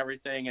milkweed and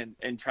everything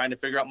and trying to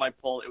figure out my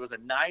pull. It was a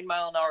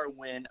 9-mile-an-hour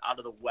wind out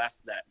of the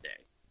west that day.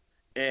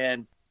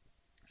 And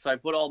so I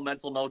put all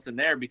mental notes in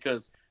there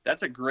because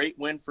that's a great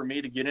wind for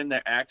me to get in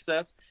there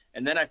access.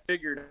 And then I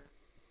figured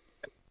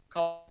a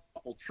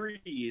couple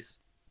trees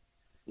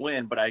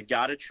win, but I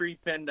got a tree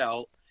pinned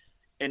out,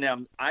 and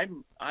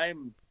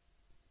I'm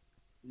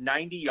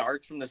 90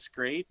 yards from the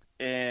scrape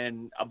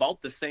and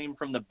about the same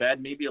from the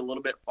bed, maybe a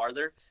little bit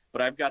farther,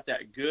 but I've got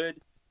that good,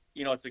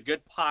 it's a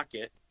good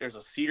pocket. There's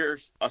a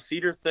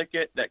cedar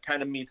thicket that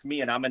kind of meets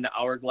me, and I'm in the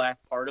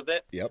hourglass part of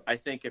it. Yep. I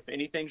think if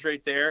anything's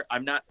right there,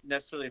 I'm not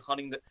necessarily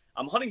hunting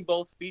I'm hunting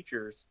both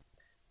features,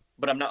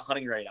 but I'm not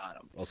hunting right on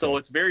them. Okay. So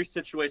it's very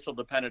situational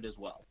dependent as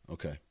well.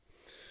 Okay.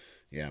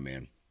 Yeah,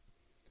 man.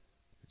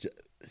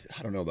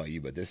 I don't know about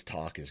you, but this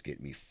talk is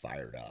getting me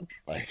fired up.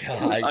 Like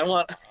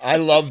I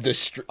love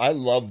this. I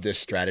love this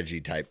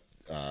strategy type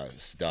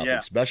stuff, Yeah.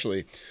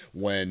 especially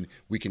when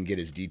we can get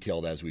as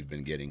detailed as we've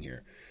been getting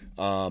here.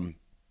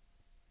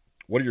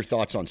 What are your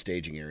thoughts on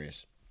staging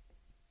areas?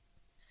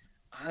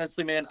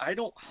 Honestly, man, I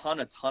don't hunt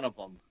a ton of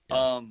them.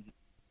 Yeah.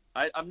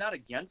 I'm not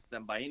against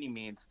them by any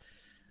means.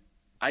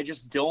 I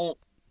just don't,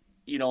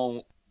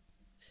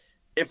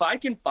 if I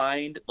can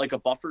find like a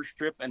buffer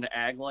strip in the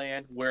ag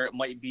land where it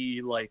might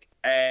be like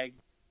ag,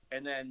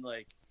 and then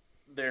like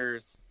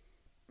there's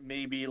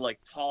maybe like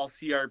tall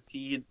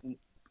CRP,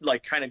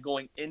 like kind of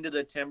going into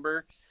the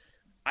timber,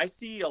 I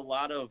see a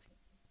lot of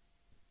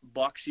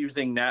bucks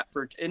using that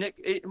and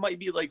it might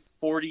be like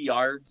 40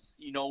 yards,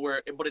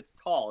 but it's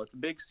tall. It's a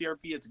big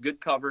CRP. It's good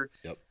cover.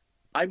 Yep.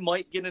 I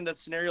might get in a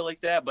scenario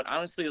like that, but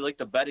honestly, like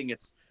the bedding,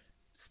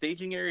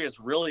 staging areas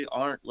really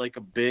aren't like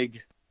a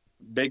big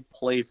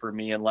play for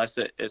me unless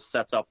it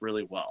sets up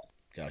really well.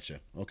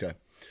 Gotcha. Okay.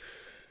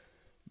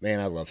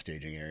 Man, I love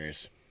staging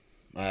areas.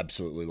 I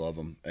absolutely love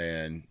them.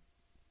 And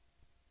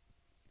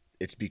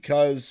it's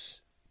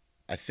because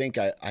I think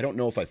I don't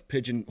know if I've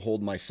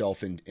pigeonholed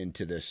myself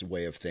into this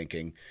way of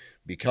thinking,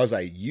 because I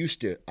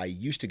used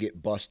to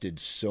get busted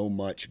so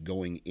much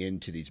going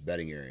into these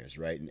bedding areas,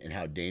 right? And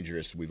how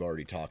dangerous, we've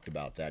already talked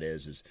about that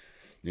is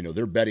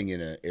they're bedding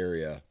in an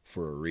area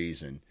for a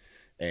reason.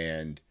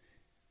 And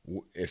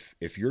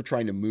if you're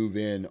trying to move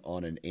in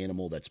on an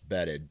animal that's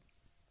bedded,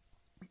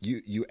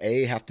 you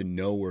have to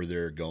know where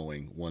they're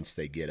going once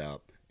they get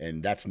up,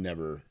 and that's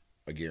never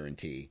a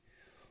guarantee.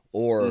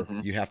 Or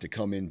you have to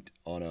come in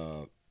on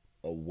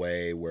a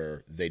way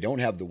where they don't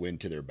have the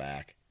wind to their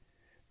back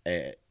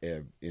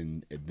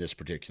in this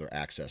particular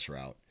access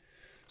route.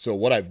 So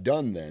what I've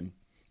done then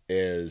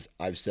is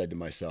I've said to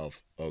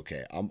myself,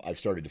 okay, I've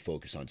started to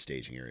focus on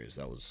staging areas.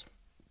 That was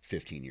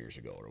 15 years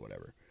ago or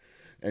whatever.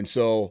 And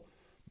so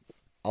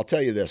I'll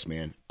tell you this,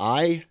 man.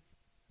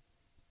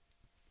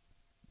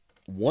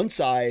 Once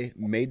I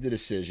made the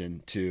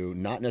decision to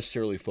not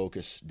necessarily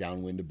focus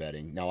downwind to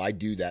bedding, now I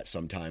do that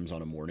sometimes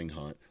on a morning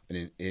hunt,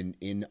 and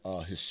in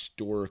a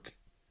historically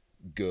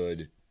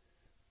good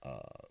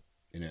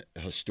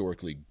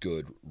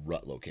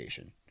rut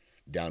location,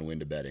 downwind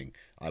to bedding.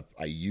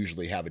 I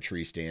usually have a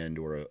tree stand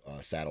or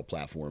a saddle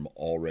platform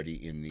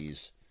already in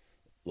these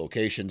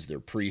locations. They're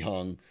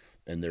pre-hung,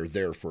 and they're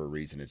there for a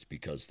reason. It's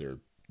because they're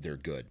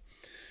good.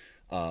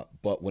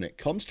 But when it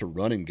comes to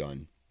run and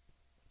gun,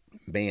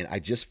 man, I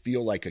just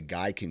feel like a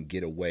guy can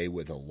get away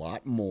with a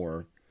lot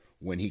more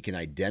when he can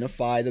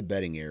identify the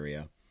bedding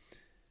area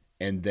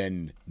and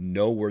then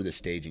know where the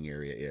staging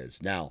area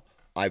is. Now,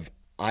 I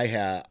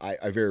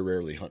very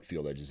rarely hunt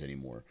field edges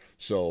anymore,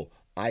 so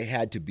I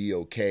had to be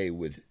okay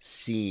with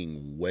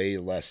seeing way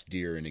less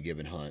deer in a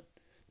given hunt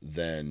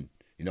than,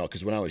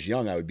 because when I was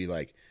young, I would be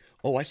like,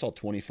 oh, I saw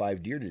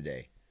 25 deer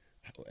today.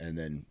 And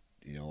then,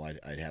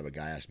 I'd have a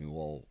guy ask me,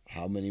 well,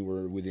 how many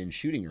were within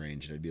shooting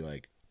range? And I'd be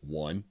like,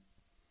 1.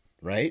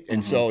 Right?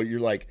 And so you're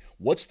like,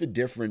 what's the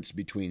difference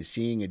between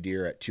seeing a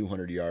deer at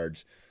 200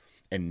 yards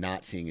and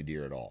not seeing a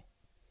deer at all?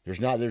 There's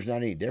not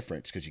any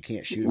difference because you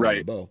can't shoot him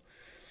with a bow.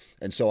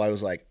 And so I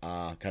was like,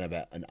 kind of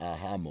at an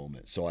aha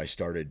moment. So I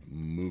started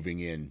moving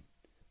in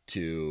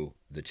to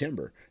the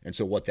timber. And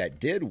so what that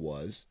did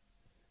was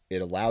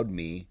it allowed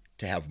me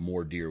to have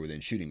more deer within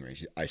shooting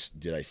range.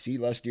 Did I see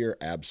less deer?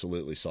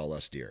 Absolutely saw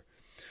less deer.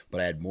 But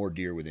I had more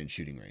deer within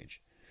shooting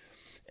range.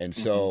 And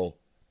so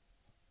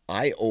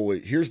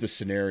here's the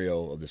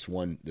scenario of this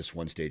one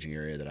staging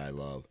area that I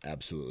love,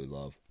 absolutely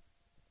love.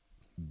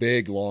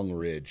 Big long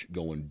ridge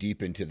going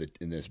deep in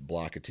this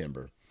block of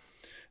timber.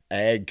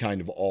 Ag kind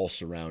of all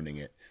surrounding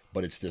it,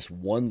 but it's this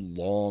one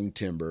long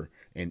timber,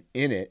 and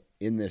in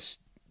this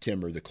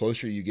timber, the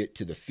closer you get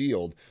to the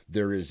field,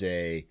 there is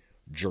a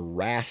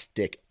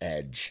Jurassic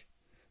edge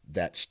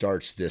that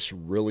starts this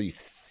really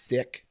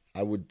thick.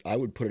 I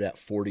would put it at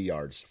 40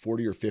 yards,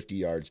 40 or 50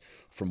 yards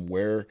from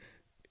where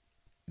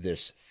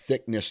this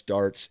thickness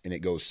starts and it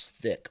goes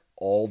thick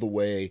all the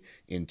way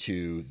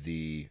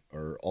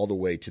all the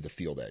way to the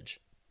field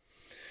edge.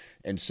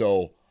 And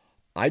so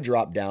I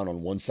drop down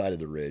on one side of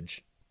the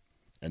ridge,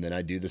 and then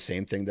I do the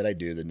same thing that I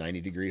do, the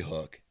 90-degree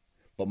hook.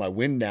 But my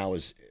wind now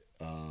is,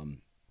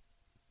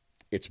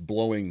 it's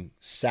blowing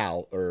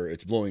south, or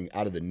it's blowing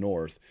out of the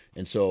north.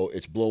 And so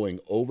it's blowing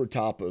over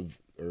top of,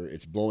 or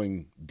it's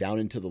blowing down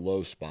into the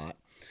low spot.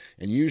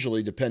 And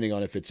usually, depending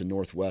on if it's a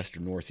northwest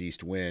or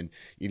northeast wind,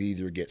 it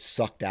either gets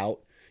sucked out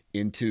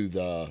into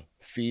the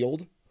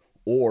field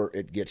or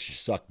it gets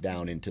sucked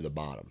down into the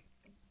bottom.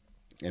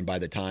 And by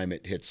the time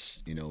it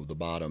hits, the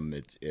bottom,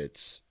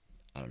 it's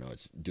I don't know,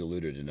 it's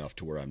diluted enough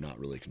to where I'm not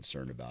really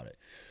concerned about it.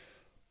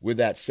 With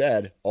that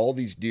said, all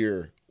these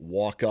deer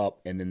walk up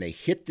and then they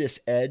hit this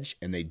edge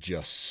and they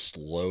just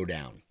slow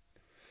down.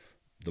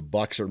 The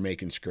bucks are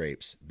making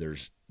scrapes.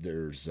 There's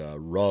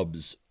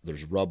rubs.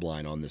 There's rub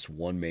line on this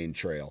one main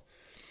trail.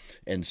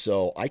 And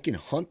so I can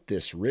hunt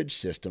this ridge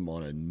system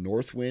on a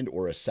north wind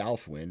or a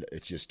south wind.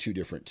 It's just two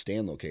different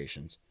stand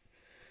locations.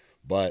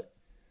 But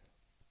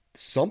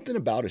something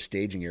about a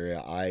staging area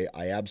I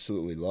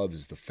absolutely love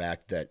is the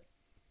fact that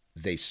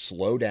they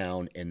slow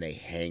down and they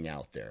hang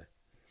out there.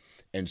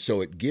 And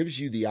so it gives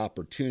you the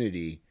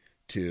opportunity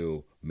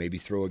to maybe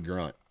throw a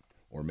grunt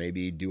or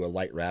maybe do a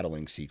light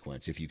rattling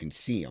sequence if you can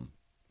see them,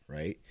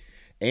 right?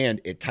 And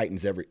it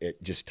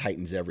just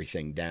tightens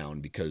everything down,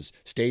 because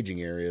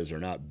staging areas are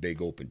not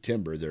big open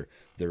timber.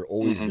 They're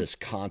always this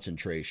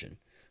concentration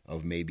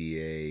of maybe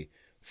a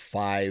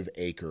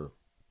 5-acre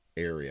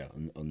area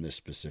on this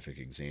specific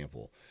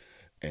example.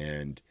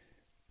 And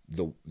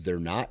they're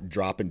not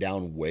dropping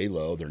down way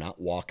low. They're not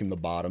walking the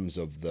bottoms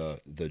of the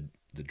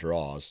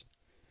draws.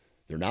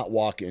 They're not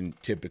walking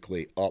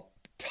typically up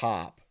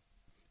top.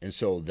 And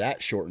so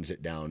that shortens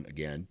it down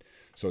again.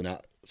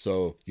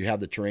 So you have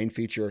the terrain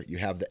feature, you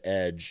have the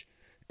edge,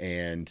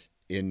 and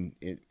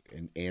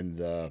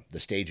the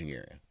staging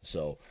area.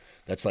 So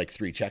that's like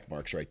 3 check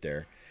marks right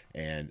there.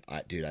 And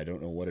I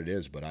don't know what it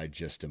is, but I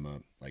just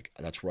am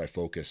that's where I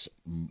focus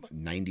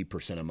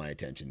 90% of my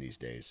attention these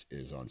days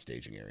is on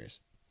staging areas.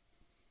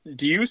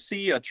 Do you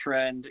see a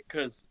trend?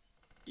 Because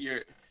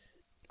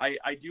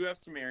I do have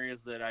some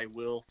areas that I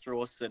will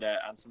throw a sit at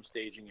on some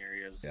staging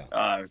areas.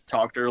 Yeah.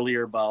 Talked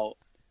earlier about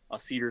a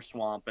cedar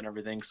swamp and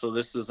everything. So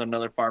this is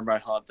another farm I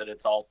hunt that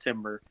it's all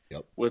timber.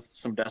 Yep. With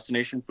some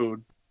destination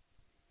food.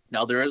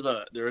 Now there is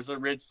a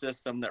ridge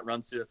system that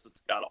runs through this.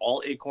 It's got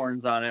all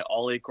acorns on it,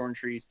 all acorn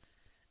trees.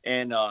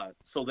 And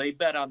so they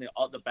bet on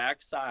the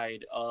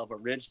backside of a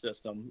ridge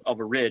system,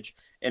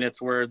 and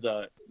it's where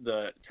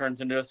the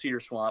turns into a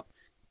cedar swamp.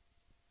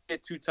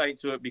 Get too tight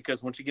to it,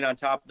 because once you get on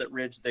top of that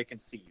ridge, they can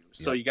see you.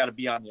 So you got to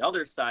be on the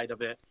other side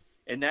of it,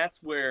 and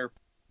that's where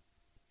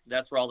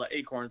all the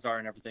acorns are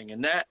and everything.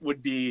 And that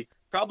would be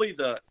probably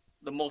the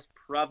most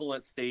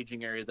prevalent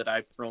staging area that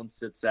I've thrown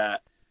sits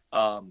at.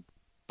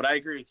 But I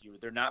agree with you;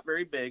 they're not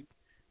very big,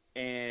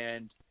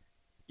 and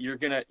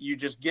you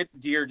just get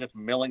deer just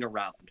milling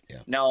around. Yeah.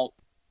 Now,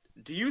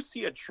 do you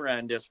see a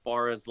trend as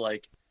far as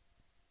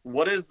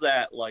what is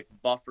that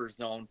buffer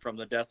zone from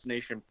the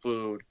destination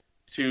food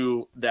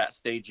to that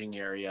staging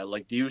area?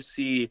 Do you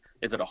see,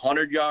 is it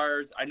 100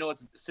 yards? I know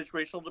it's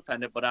situational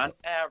dependent, but on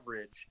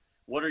average,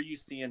 what are you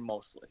seeing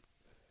mostly?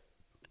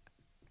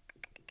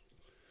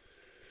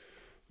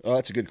 Oh,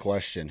 that's a good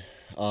question.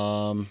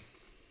 I'm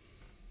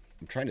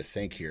trying to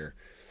think here.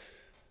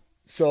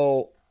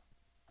 So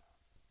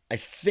I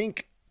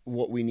think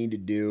what we need to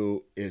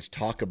do is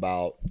talk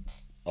about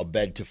a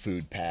bed to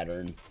food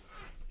pattern.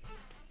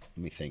 Let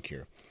me think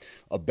here.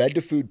 A bed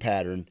to food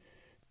pattern,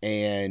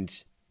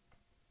 and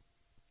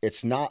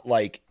it's not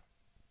like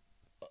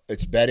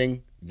it's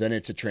bedding, then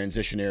it's a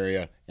transition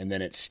area, and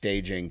then it's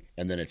staging,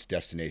 and then it's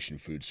destination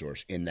food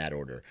source, in that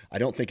order. I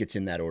don't think it's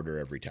in that order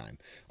every time.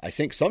 I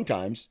think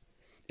sometimes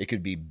it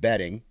could be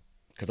bedding,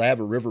 because I have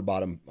a river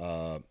bottom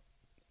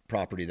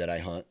property that I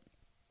hunt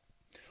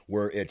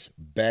where it's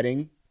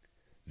bedding,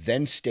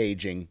 then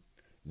staging,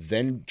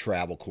 then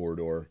travel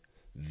corridor,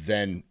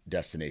 then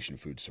destination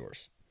food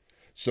source.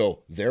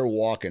 So they're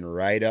walking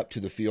right up to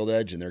the field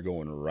edge and they're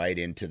going right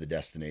into the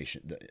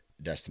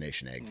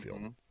destination ag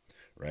field,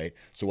 right?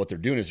 So what they're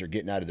doing is they're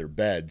getting out of their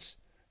beds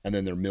and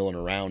then they're milling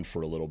around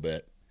for a little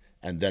bit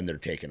and then they're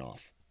taking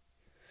off.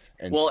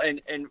 And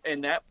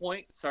that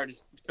point, sorry to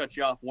cut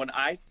you off. When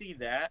I see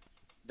that,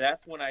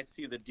 that's when I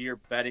see the deer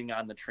bedding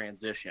on the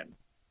transition.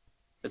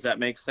 Does that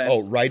make sense?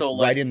 Oh, right, so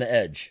right in the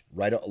edge,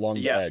 right along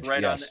the edge.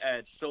 Right on the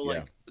edge.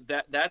 So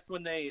that's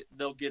when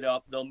they'll get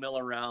up, they'll mill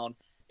around,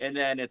 and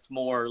then it's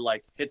more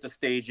hit the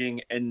staging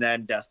and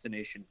then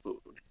destination food.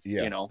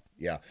 Yeah.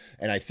 Yeah.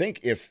 And I think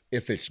if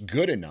it's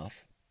good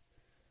enough,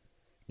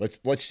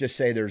 let's just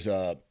say there's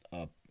a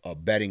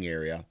bedding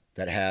area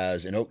that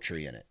has an oak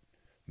tree in it.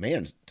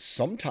 Man,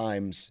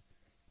 sometimes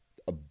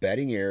a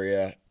bedding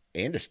area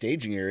and a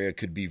staging area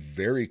could be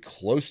very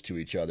close to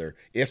each other,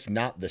 if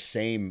not the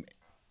same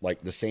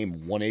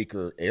 1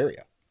 acre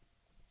area.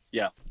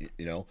 Yeah.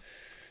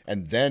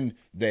 And then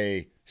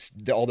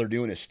all they're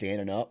doing is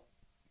standing up,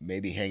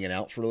 maybe hanging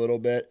out for a little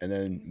bit, and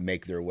then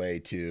make their way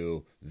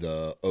to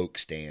the oak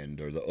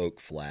stand or the oak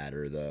flat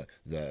or the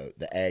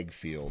ag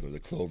field or the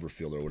clover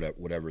field or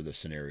whatever the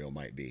scenario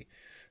might be.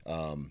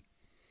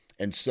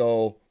 And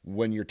so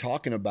when you're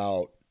talking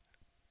about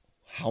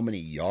how many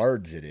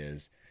yards it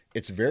is,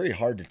 it's very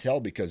hard to tell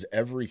because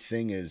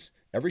everything's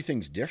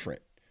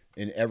different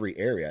in every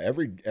area,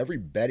 every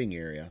bedding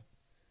area.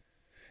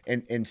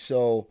 And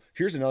so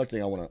here's another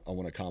thing I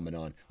want to comment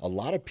on. A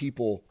lot of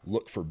people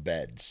look for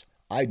beds.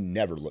 I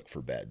never look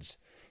for beds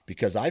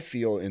because I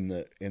feel in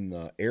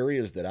the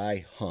areas that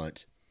I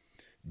hunt,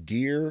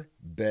 deer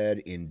bed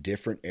in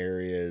different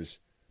areas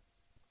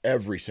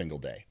every single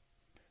day.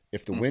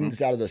 If the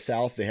wind's out of the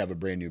south, they have a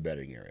brand new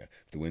bedding area.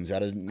 If the wind's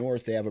out of the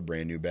north, they have a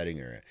brand new bedding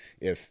area.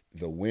 If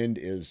the wind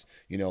is,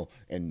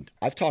 and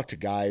I've talked to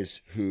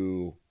guys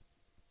who,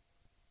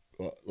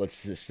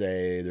 let's just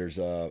say there's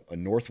a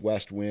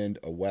northwest wind,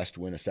 a west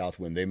wind, a south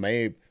wind. They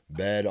may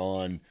bed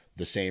on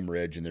the same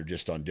ridge and they're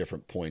just on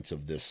different points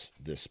of this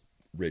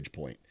ridge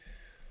point.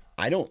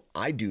 I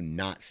do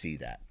not see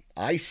that.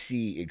 I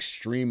see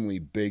extremely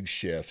big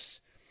shifts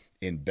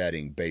in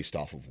bedding based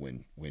off of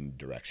wind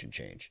direction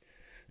change.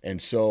 And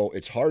so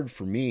it's hard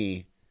for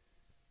me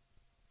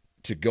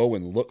to go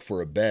and look for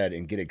a bed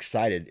and get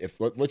excited. If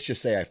let's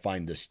just say I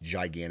find this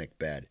gigantic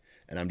bed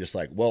and I'm just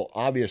like, well,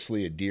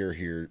 obviously a deer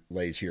here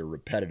lays here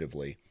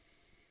repetitively,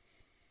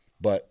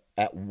 but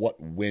at what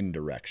wind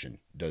direction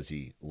does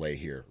he lay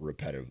here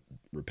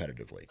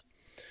repetitively?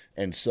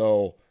 And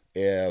so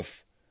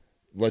if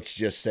let's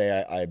just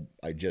say I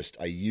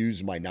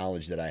use my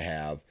knowledge that I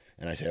have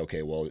and I say,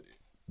 okay, well,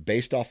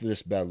 based off of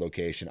this bed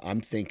location, I'm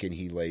thinking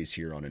he lays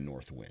here on a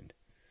north wind.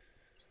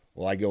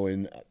 Well, I go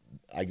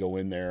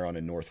in there on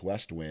a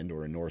northwest wind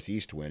or a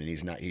northeast wind, and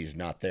he's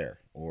not there.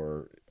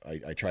 Or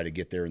I try to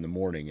get there in the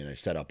morning and I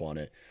set up on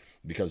it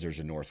because there's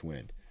a north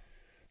wind.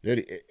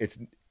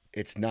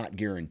 It's not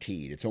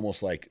guaranteed. It's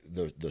almost like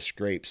the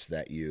scrapes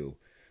that you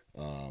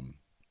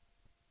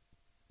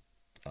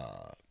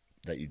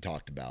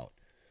talked about.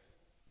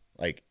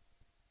 Like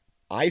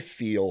I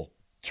feel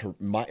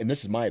and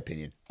this is my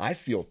opinion, I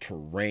feel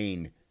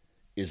terrain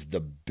is the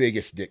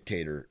biggest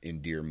dictator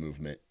in deer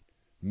movement.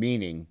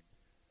 Meaning,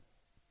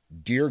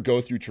 deer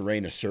go through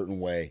terrain a certain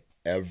way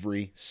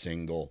every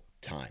single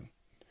time.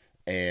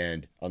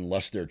 And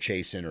unless they're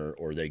chasing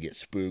or they get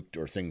spooked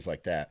or things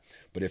like that.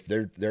 But if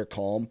they're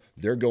calm,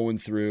 they're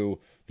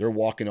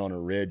walking on a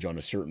ridge on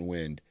a certain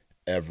wind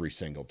every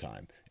single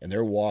time. And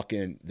they're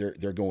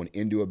going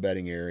into a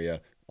bedding area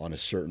on a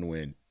certain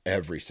wind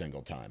every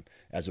single time.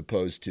 As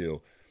opposed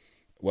to,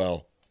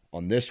 well,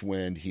 on this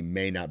wind, he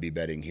may not be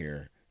bedding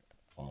here.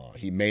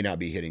 He may not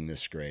be hitting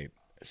this scrape.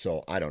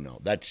 So I don't know.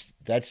 That's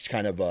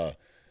kind of a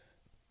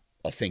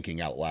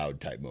thinking out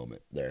loud type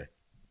moment there.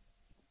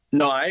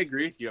 No, I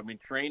agree with you. I mean,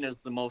 terrain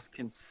is the most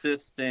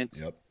consistent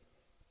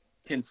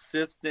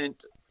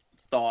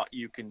thought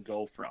you can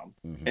go from,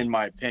 in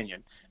my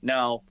opinion.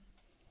 Now,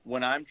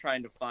 when I'm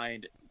trying to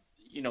find,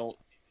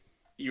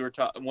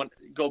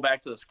 go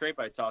back to the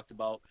scrape I talked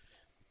about,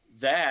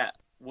 that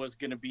was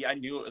going to be, I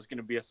knew it was going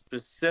to be a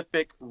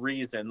specific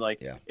reason.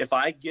 Like if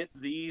I get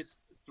these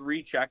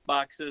 3 check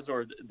boxes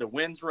or the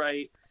wind's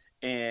right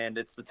and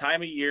it's the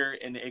time of year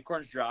and the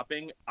acorn's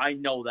dropping, I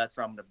know that's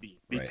where I'm going to be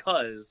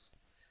because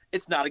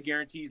it's not a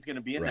guarantee he's going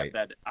to be in that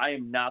bed. I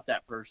am not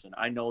that person.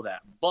 I know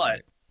that.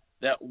 But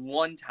that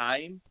one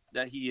time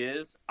that he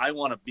is,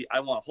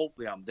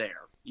 hopefully I'm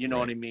there. You know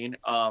what I mean?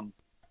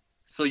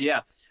 So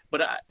yeah,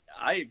 but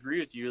I agree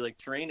with you. Like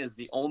terrain is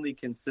the only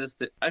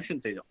consistent, I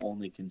shouldn't say the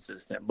only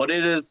consistent, but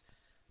it is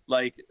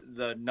like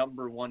the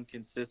number one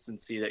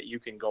consistency that you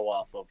can go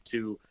off of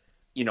to,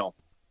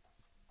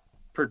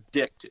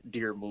 predict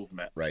deer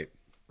movement. Right.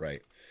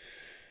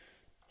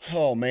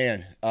 Oh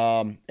man.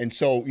 And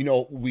so,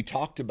 we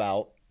talked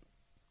about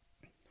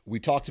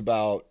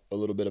a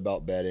little bit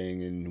about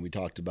bedding, and we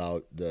talked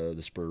about the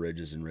spur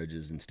ridges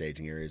and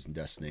staging areas and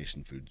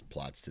destination food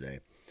plots today,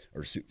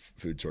 or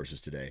food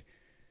sources today.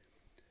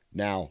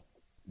 Now,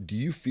 do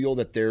you feel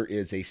that there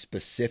is a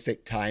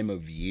specific time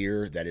of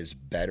year that is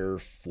better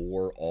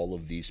for all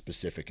of these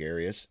specific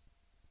areas?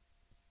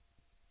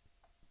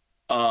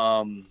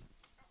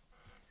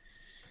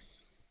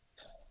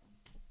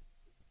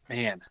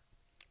 Man,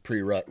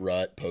 pre-rut,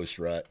 rut,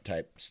 post-rut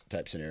type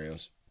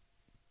scenarios.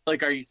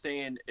 Like, are you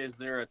saying, is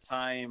there a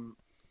time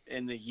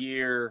in the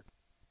year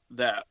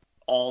that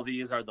all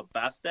these are the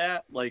best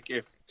at? Like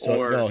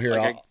I'll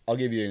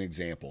give you an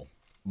example.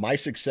 My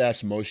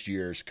success most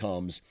years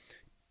comes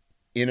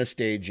in a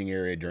staging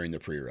area during the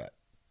pre-rut.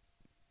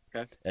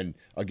 Okay. And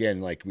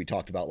again, like we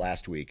talked about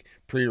last week,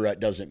 pre-rut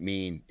doesn't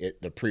mean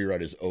the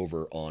pre-rut is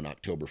over on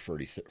October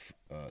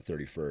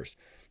 31st.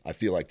 I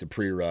feel like the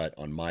pre-rut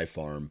on my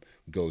farm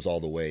goes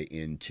all the way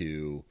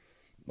into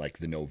like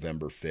the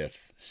November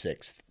 5th,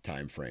 6th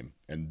time frame.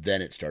 And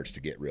then it starts to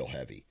get real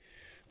heavy.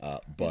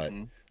 But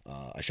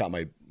I shot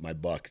my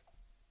buck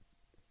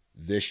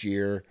this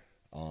year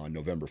on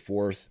November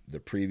 4th. The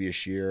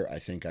previous year, I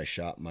think I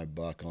shot my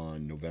buck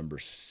on November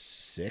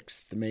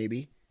 6th,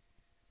 maybe.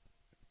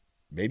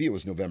 maybe it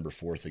was November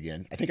 4th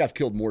again. I think I've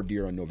killed more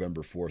deer on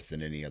November 4th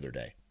than any other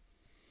day.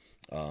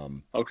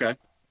 Okay.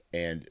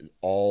 And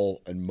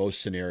in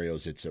most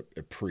scenarios, it's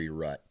a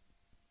pre-rut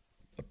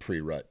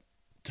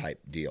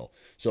type deal.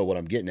 So what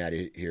I'm getting at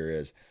here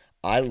is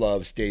I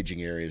love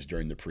staging areas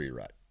during the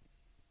pre-rut.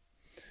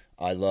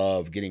 I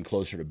love getting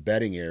closer to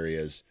bedding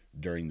areas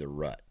during the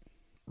rut,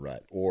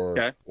 or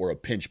a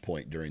pinch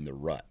point during the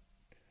rut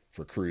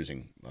for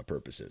cruising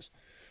purposes.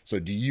 So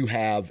do you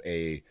have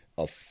a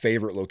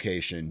favorite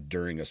location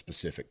during a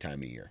specific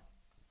time of year?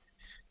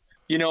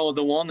 You know,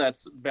 the one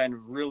that's been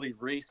really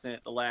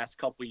recent the last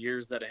couple of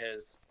years that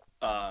has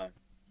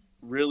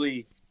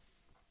really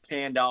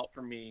panned out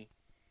for me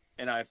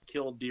and I've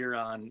killed deer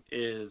on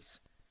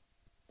is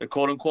the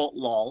quote-unquote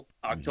lull.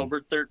 October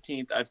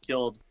 13th, I've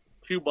killed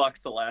 2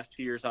 bucks the last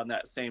 2 years on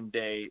that same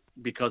day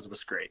because of a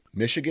scrape.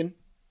 Michigan?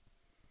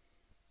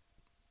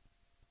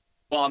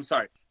 Well, I'm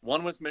sorry.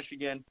 One was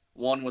Michigan,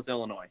 one was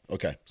Illinois.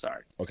 Okay.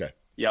 Sorry. Okay.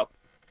 Yep.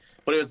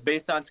 But it was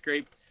based on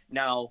scrape.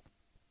 Now,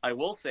 I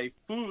will say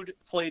food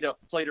played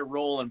a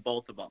role in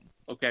both of them.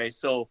 Okay,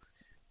 so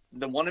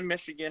the one in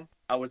Michigan,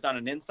 I was on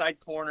an inside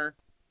corner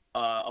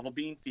of a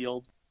bean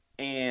field,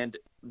 and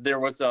there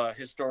was a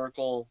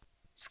historical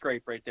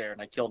scrape right there,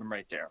 and I killed him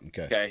right there.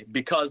 Okay,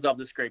 because of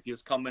the scrape. He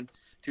was coming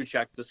to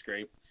check the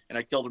scrape, and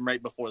I killed him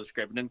right before the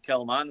scrape. I didn't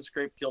kill him on the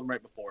scrape, killed him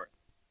right before it.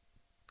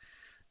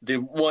 The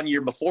 1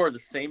 year before, the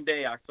same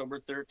day, October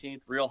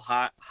 13th, real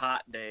hot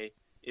day.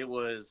 It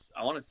was,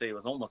 I want to say it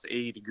was almost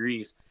 80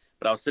 degrees,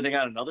 but I was sitting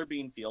on another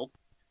bean field,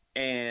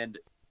 and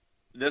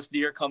this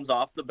deer comes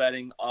off the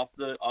bedding, off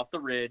the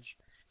ridge,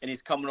 and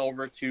he's coming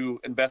over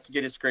to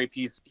investigate his scrape.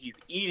 He's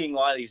eating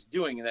while he's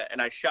doing that,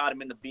 and I shot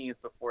him in the beans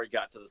before he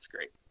got to the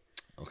scrape.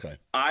 Okay.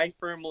 I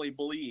firmly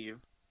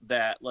believe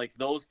that, like,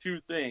 those two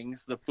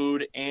things, the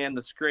food and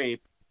the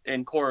scrape,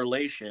 in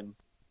correlation,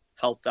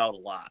 helped out a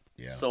lot.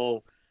 Yeah.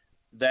 So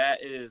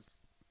that is,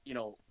 you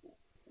know,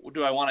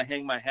 do I want to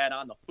hang my hat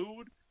on the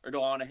food or do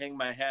I want to hang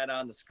my hat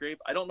on the scrape?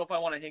 I don't know if I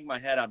want to hang my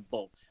hat on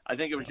both. I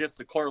think it was just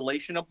the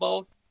correlation of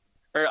both.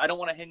 Or I don't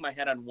want to hang my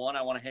hat on one.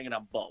 I want to hang it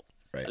on both.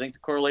 Right. I think the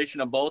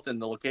correlation of both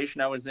and the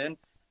location I was in,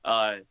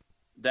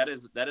 that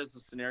is the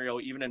scenario.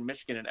 Even in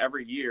Michigan, and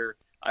every year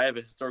I have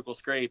a historical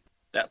scrape.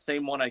 That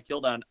same one I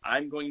killed on,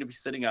 I'm going to be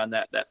sitting on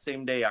that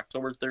same day,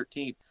 October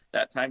 13th,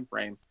 that time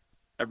frame,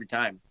 every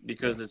time,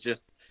 because it's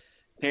just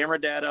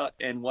camera data,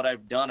 and what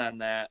I've done on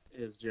that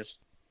is just,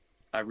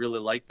 I really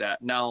like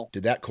that. Now,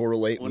 did that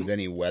correlate with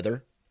any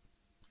weather?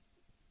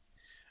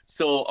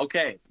 So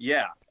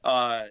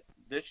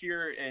this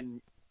year, and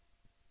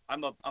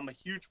I'm a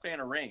huge fan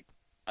of rain.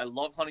 I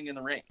love hunting in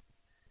the rain.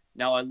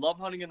 Now, I love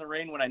hunting in the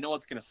rain when I know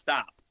it's going to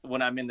stop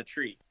when I'm in the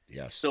tree.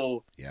 Yes.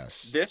 So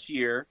this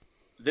year,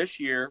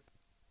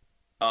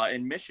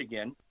 in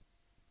Michigan,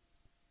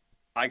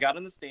 I got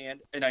in the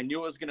stand and I knew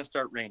it was going to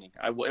start raining.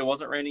 It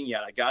wasn't raining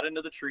yet. I got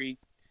into the tree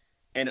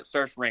and it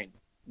starts raining,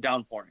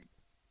 downpouring,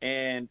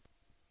 and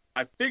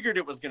I figured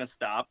it was going to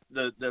stop.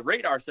 The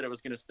radar said it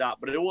was going to stop,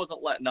 but it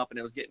wasn't letting up, and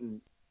it was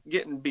getting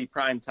to be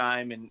prime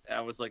time. And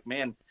I was like,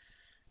 man,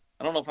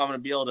 I don't know if I'm going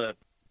to be able to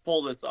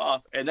pull this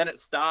off. And then it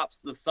stops.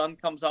 The sun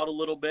comes out a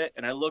little bit,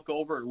 and I look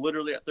over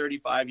literally at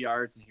 35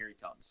 yards, and here he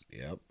comes.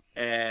 Yep.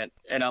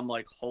 And I'm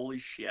like, holy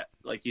shit,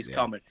 like he's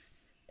coming.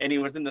 And he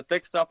was in the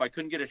thick stuff. I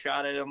couldn't get a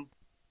shot at him.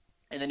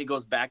 And then he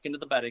goes back into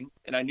the bedding.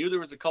 And I knew there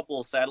was a couple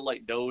of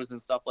satellite does and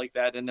stuff like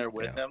that in there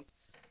with him.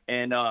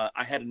 And I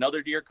had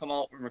another deer come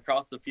out from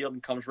across the field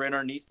and comes right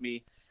underneath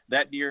me.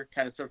 That deer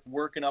kind of starts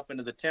working up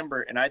into the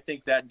timber, and I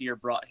think that deer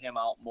brought him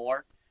out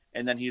more.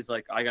 And then he's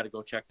like, I got to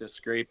go check this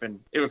scrape.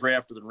 And it was right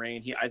after the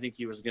rain. I think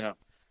he was going to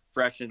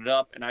freshen it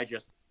up, and I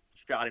just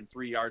shot him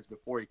 3 yards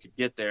before he could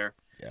get there.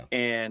 Yeah.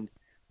 And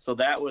so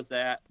that was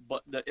that.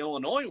 But the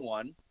Illinois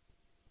one,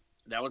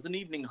 that was an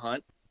evening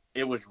hunt.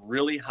 It was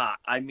really hot.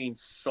 I mean,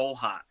 so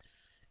hot.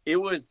 It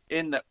was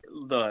in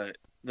the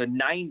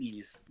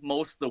 90s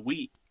most of the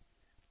week.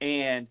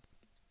 And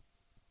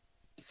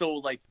so,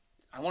 like,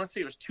 I want to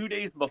say it was 2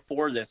 days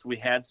before this, we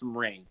had some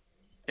rain.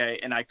 Okay.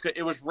 And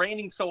it was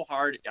raining so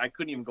hard, I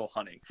couldn't even go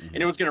hunting. Mm-hmm.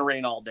 And it was going to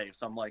rain all day.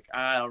 So I'm like,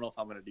 I don't know if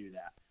I'm going to do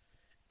that.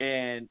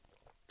 And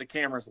the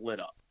cameras lit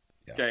up.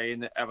 Yeah. Okay.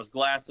 And I was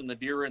glassing the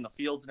deer in the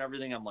fields and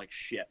everything. I'm like,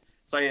 shit.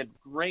 So I had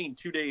rain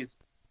 2 days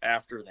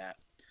after that.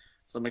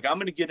 So I'm like, I'm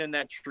going to get in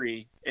that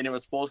tree, and it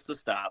was supposed to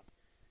stop,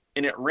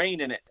 and it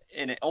rained, and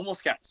it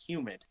almost got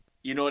humid.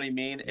 You know what I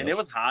mean? Yep. And it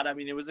was hot. I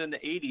mean, it was in the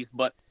 80s,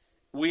 but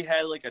we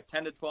had like a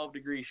 10 to 12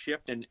 degree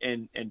shift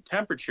in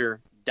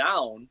temperature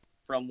down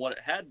from what it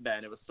had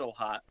been. It was so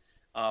hot.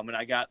 And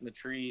I got in the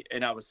tree,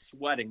 and I was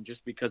sweating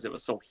just because it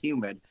was so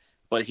humid,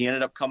 but he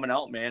ended up coming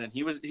out, man. And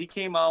he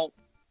came out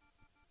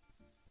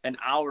an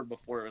hour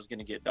before it was going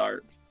to get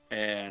dark,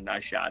 and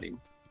I shot him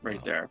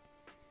right there.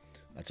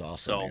 That's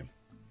awesome, man.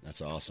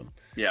 That's awesome.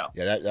 Yeah.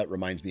 Yeah. That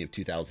reminds me of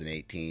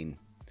 2018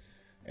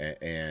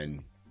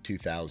 and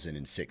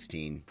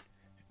 2016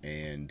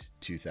 and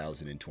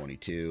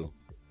 2022,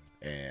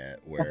 and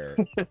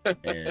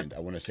and I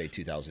want to say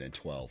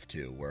 2012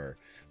 too,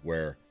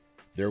 where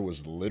there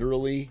was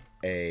literally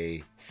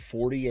a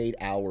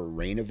 48-hour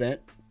rain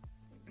event.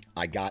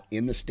 I got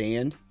in the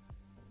stand,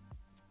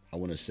 I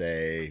want to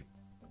say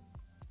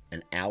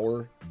an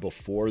hour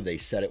before they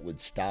said it would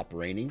stop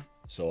raining.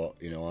 So,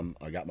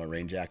 I got my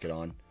rain jacket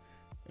on,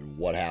 and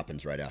what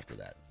happens right after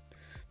that?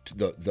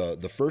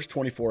 The first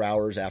 24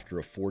 hours after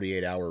a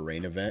 48-hour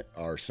rain event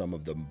are some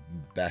of the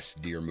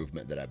best deer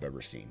movement that I've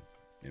ever seen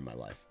in my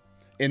life.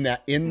 In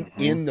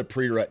the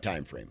pre-rut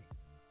time frame.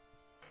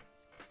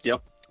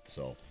 Yep.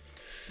 So,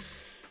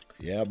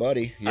 yeah,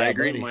 buddy. Yeah, I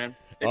agree, buddy. man.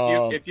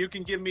 If you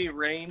can give me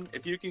rain,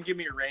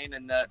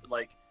 in that,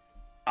 like,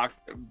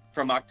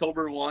 from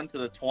October 1 to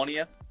the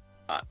 20th,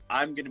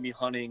 I'm going to be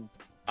hunting.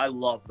 I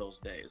love those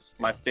days.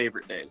 My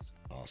favorite days.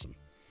 Awesome.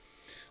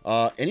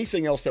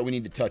 Anything else that we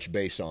need to touch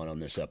base on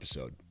this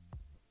episode?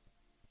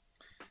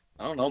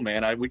 I don't know,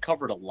 man. We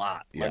covered a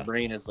lot. Yeah. My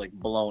brain is like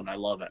blown. I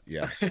love it.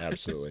 Yeah,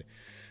 absolutely.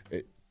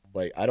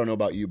 I don't know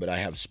about you, but I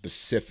have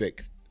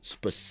specific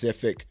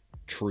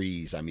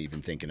trees I'm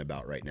even thinking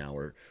about right now,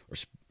 or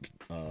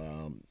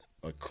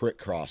a creek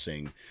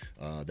crossing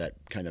that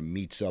kind of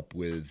meets up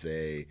with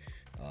an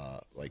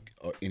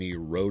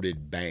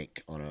eroded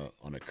bank on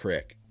a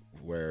creek,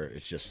 where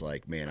it's just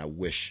like, man, I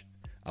wish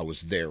I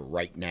was there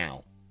right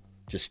now,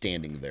 just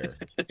standing there,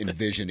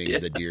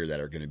 envisioning the deer that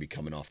are going to be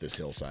coming off this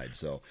hillside.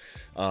 So,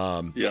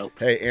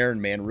 Hey,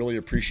 Aaron, man, really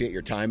appreciate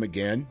your time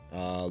again.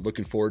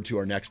 Looking forward to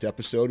our next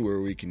episode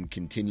where we can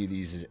continue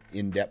these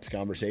in-depth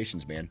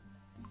conversations, man.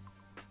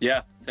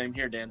 Yeah, same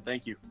here, Dan.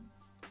 Thank you.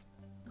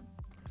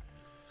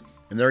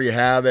 And there you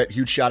have it.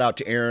 Huge shout out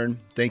to Aaron.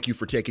 Thank you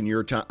for taking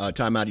your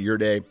time out of your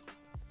day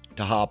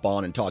to hop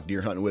on and talk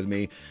deer hunting with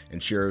me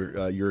and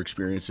share your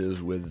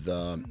experiences with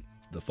the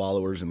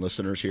followers and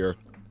listeners here.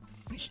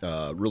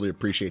 Really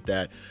appreciate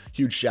that.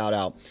 Huge shout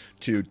out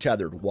to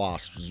Tethered,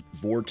 Wasps,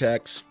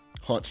 Vortex,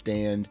 Hunt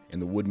Stand,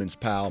 and the Woodman's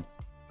Pal.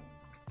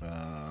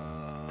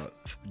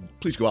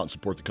 Please go out and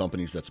support the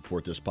companies that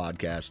support this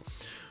podcast.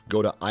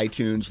 Go to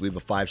iTunes, leave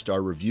a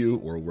 5-star review,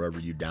 or wherever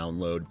you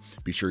download.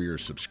 Be sure you're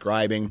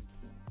subscribing.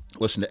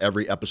 Listen to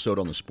every episode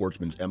on the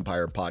Sportsman's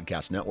Empire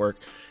Podcast Network.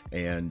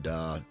 And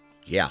good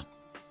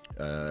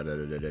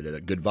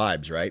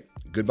vibes, right?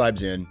 Good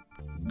vibes in,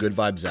 good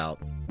vibes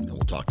out, and we'll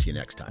talk to you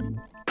next time.